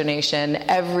 please leave a donation.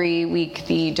 Every week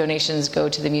the donations go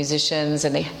to the musicians,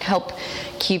 and they help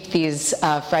keep these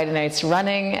Friday nights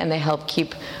running, and they help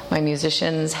keep my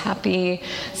musicians happy.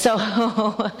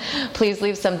 So please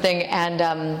leave something,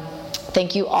 and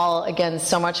thank you all again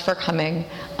so much for coming.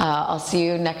 I'll see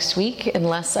you next week,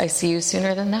 unless I see you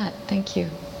sooner than that. Thank you.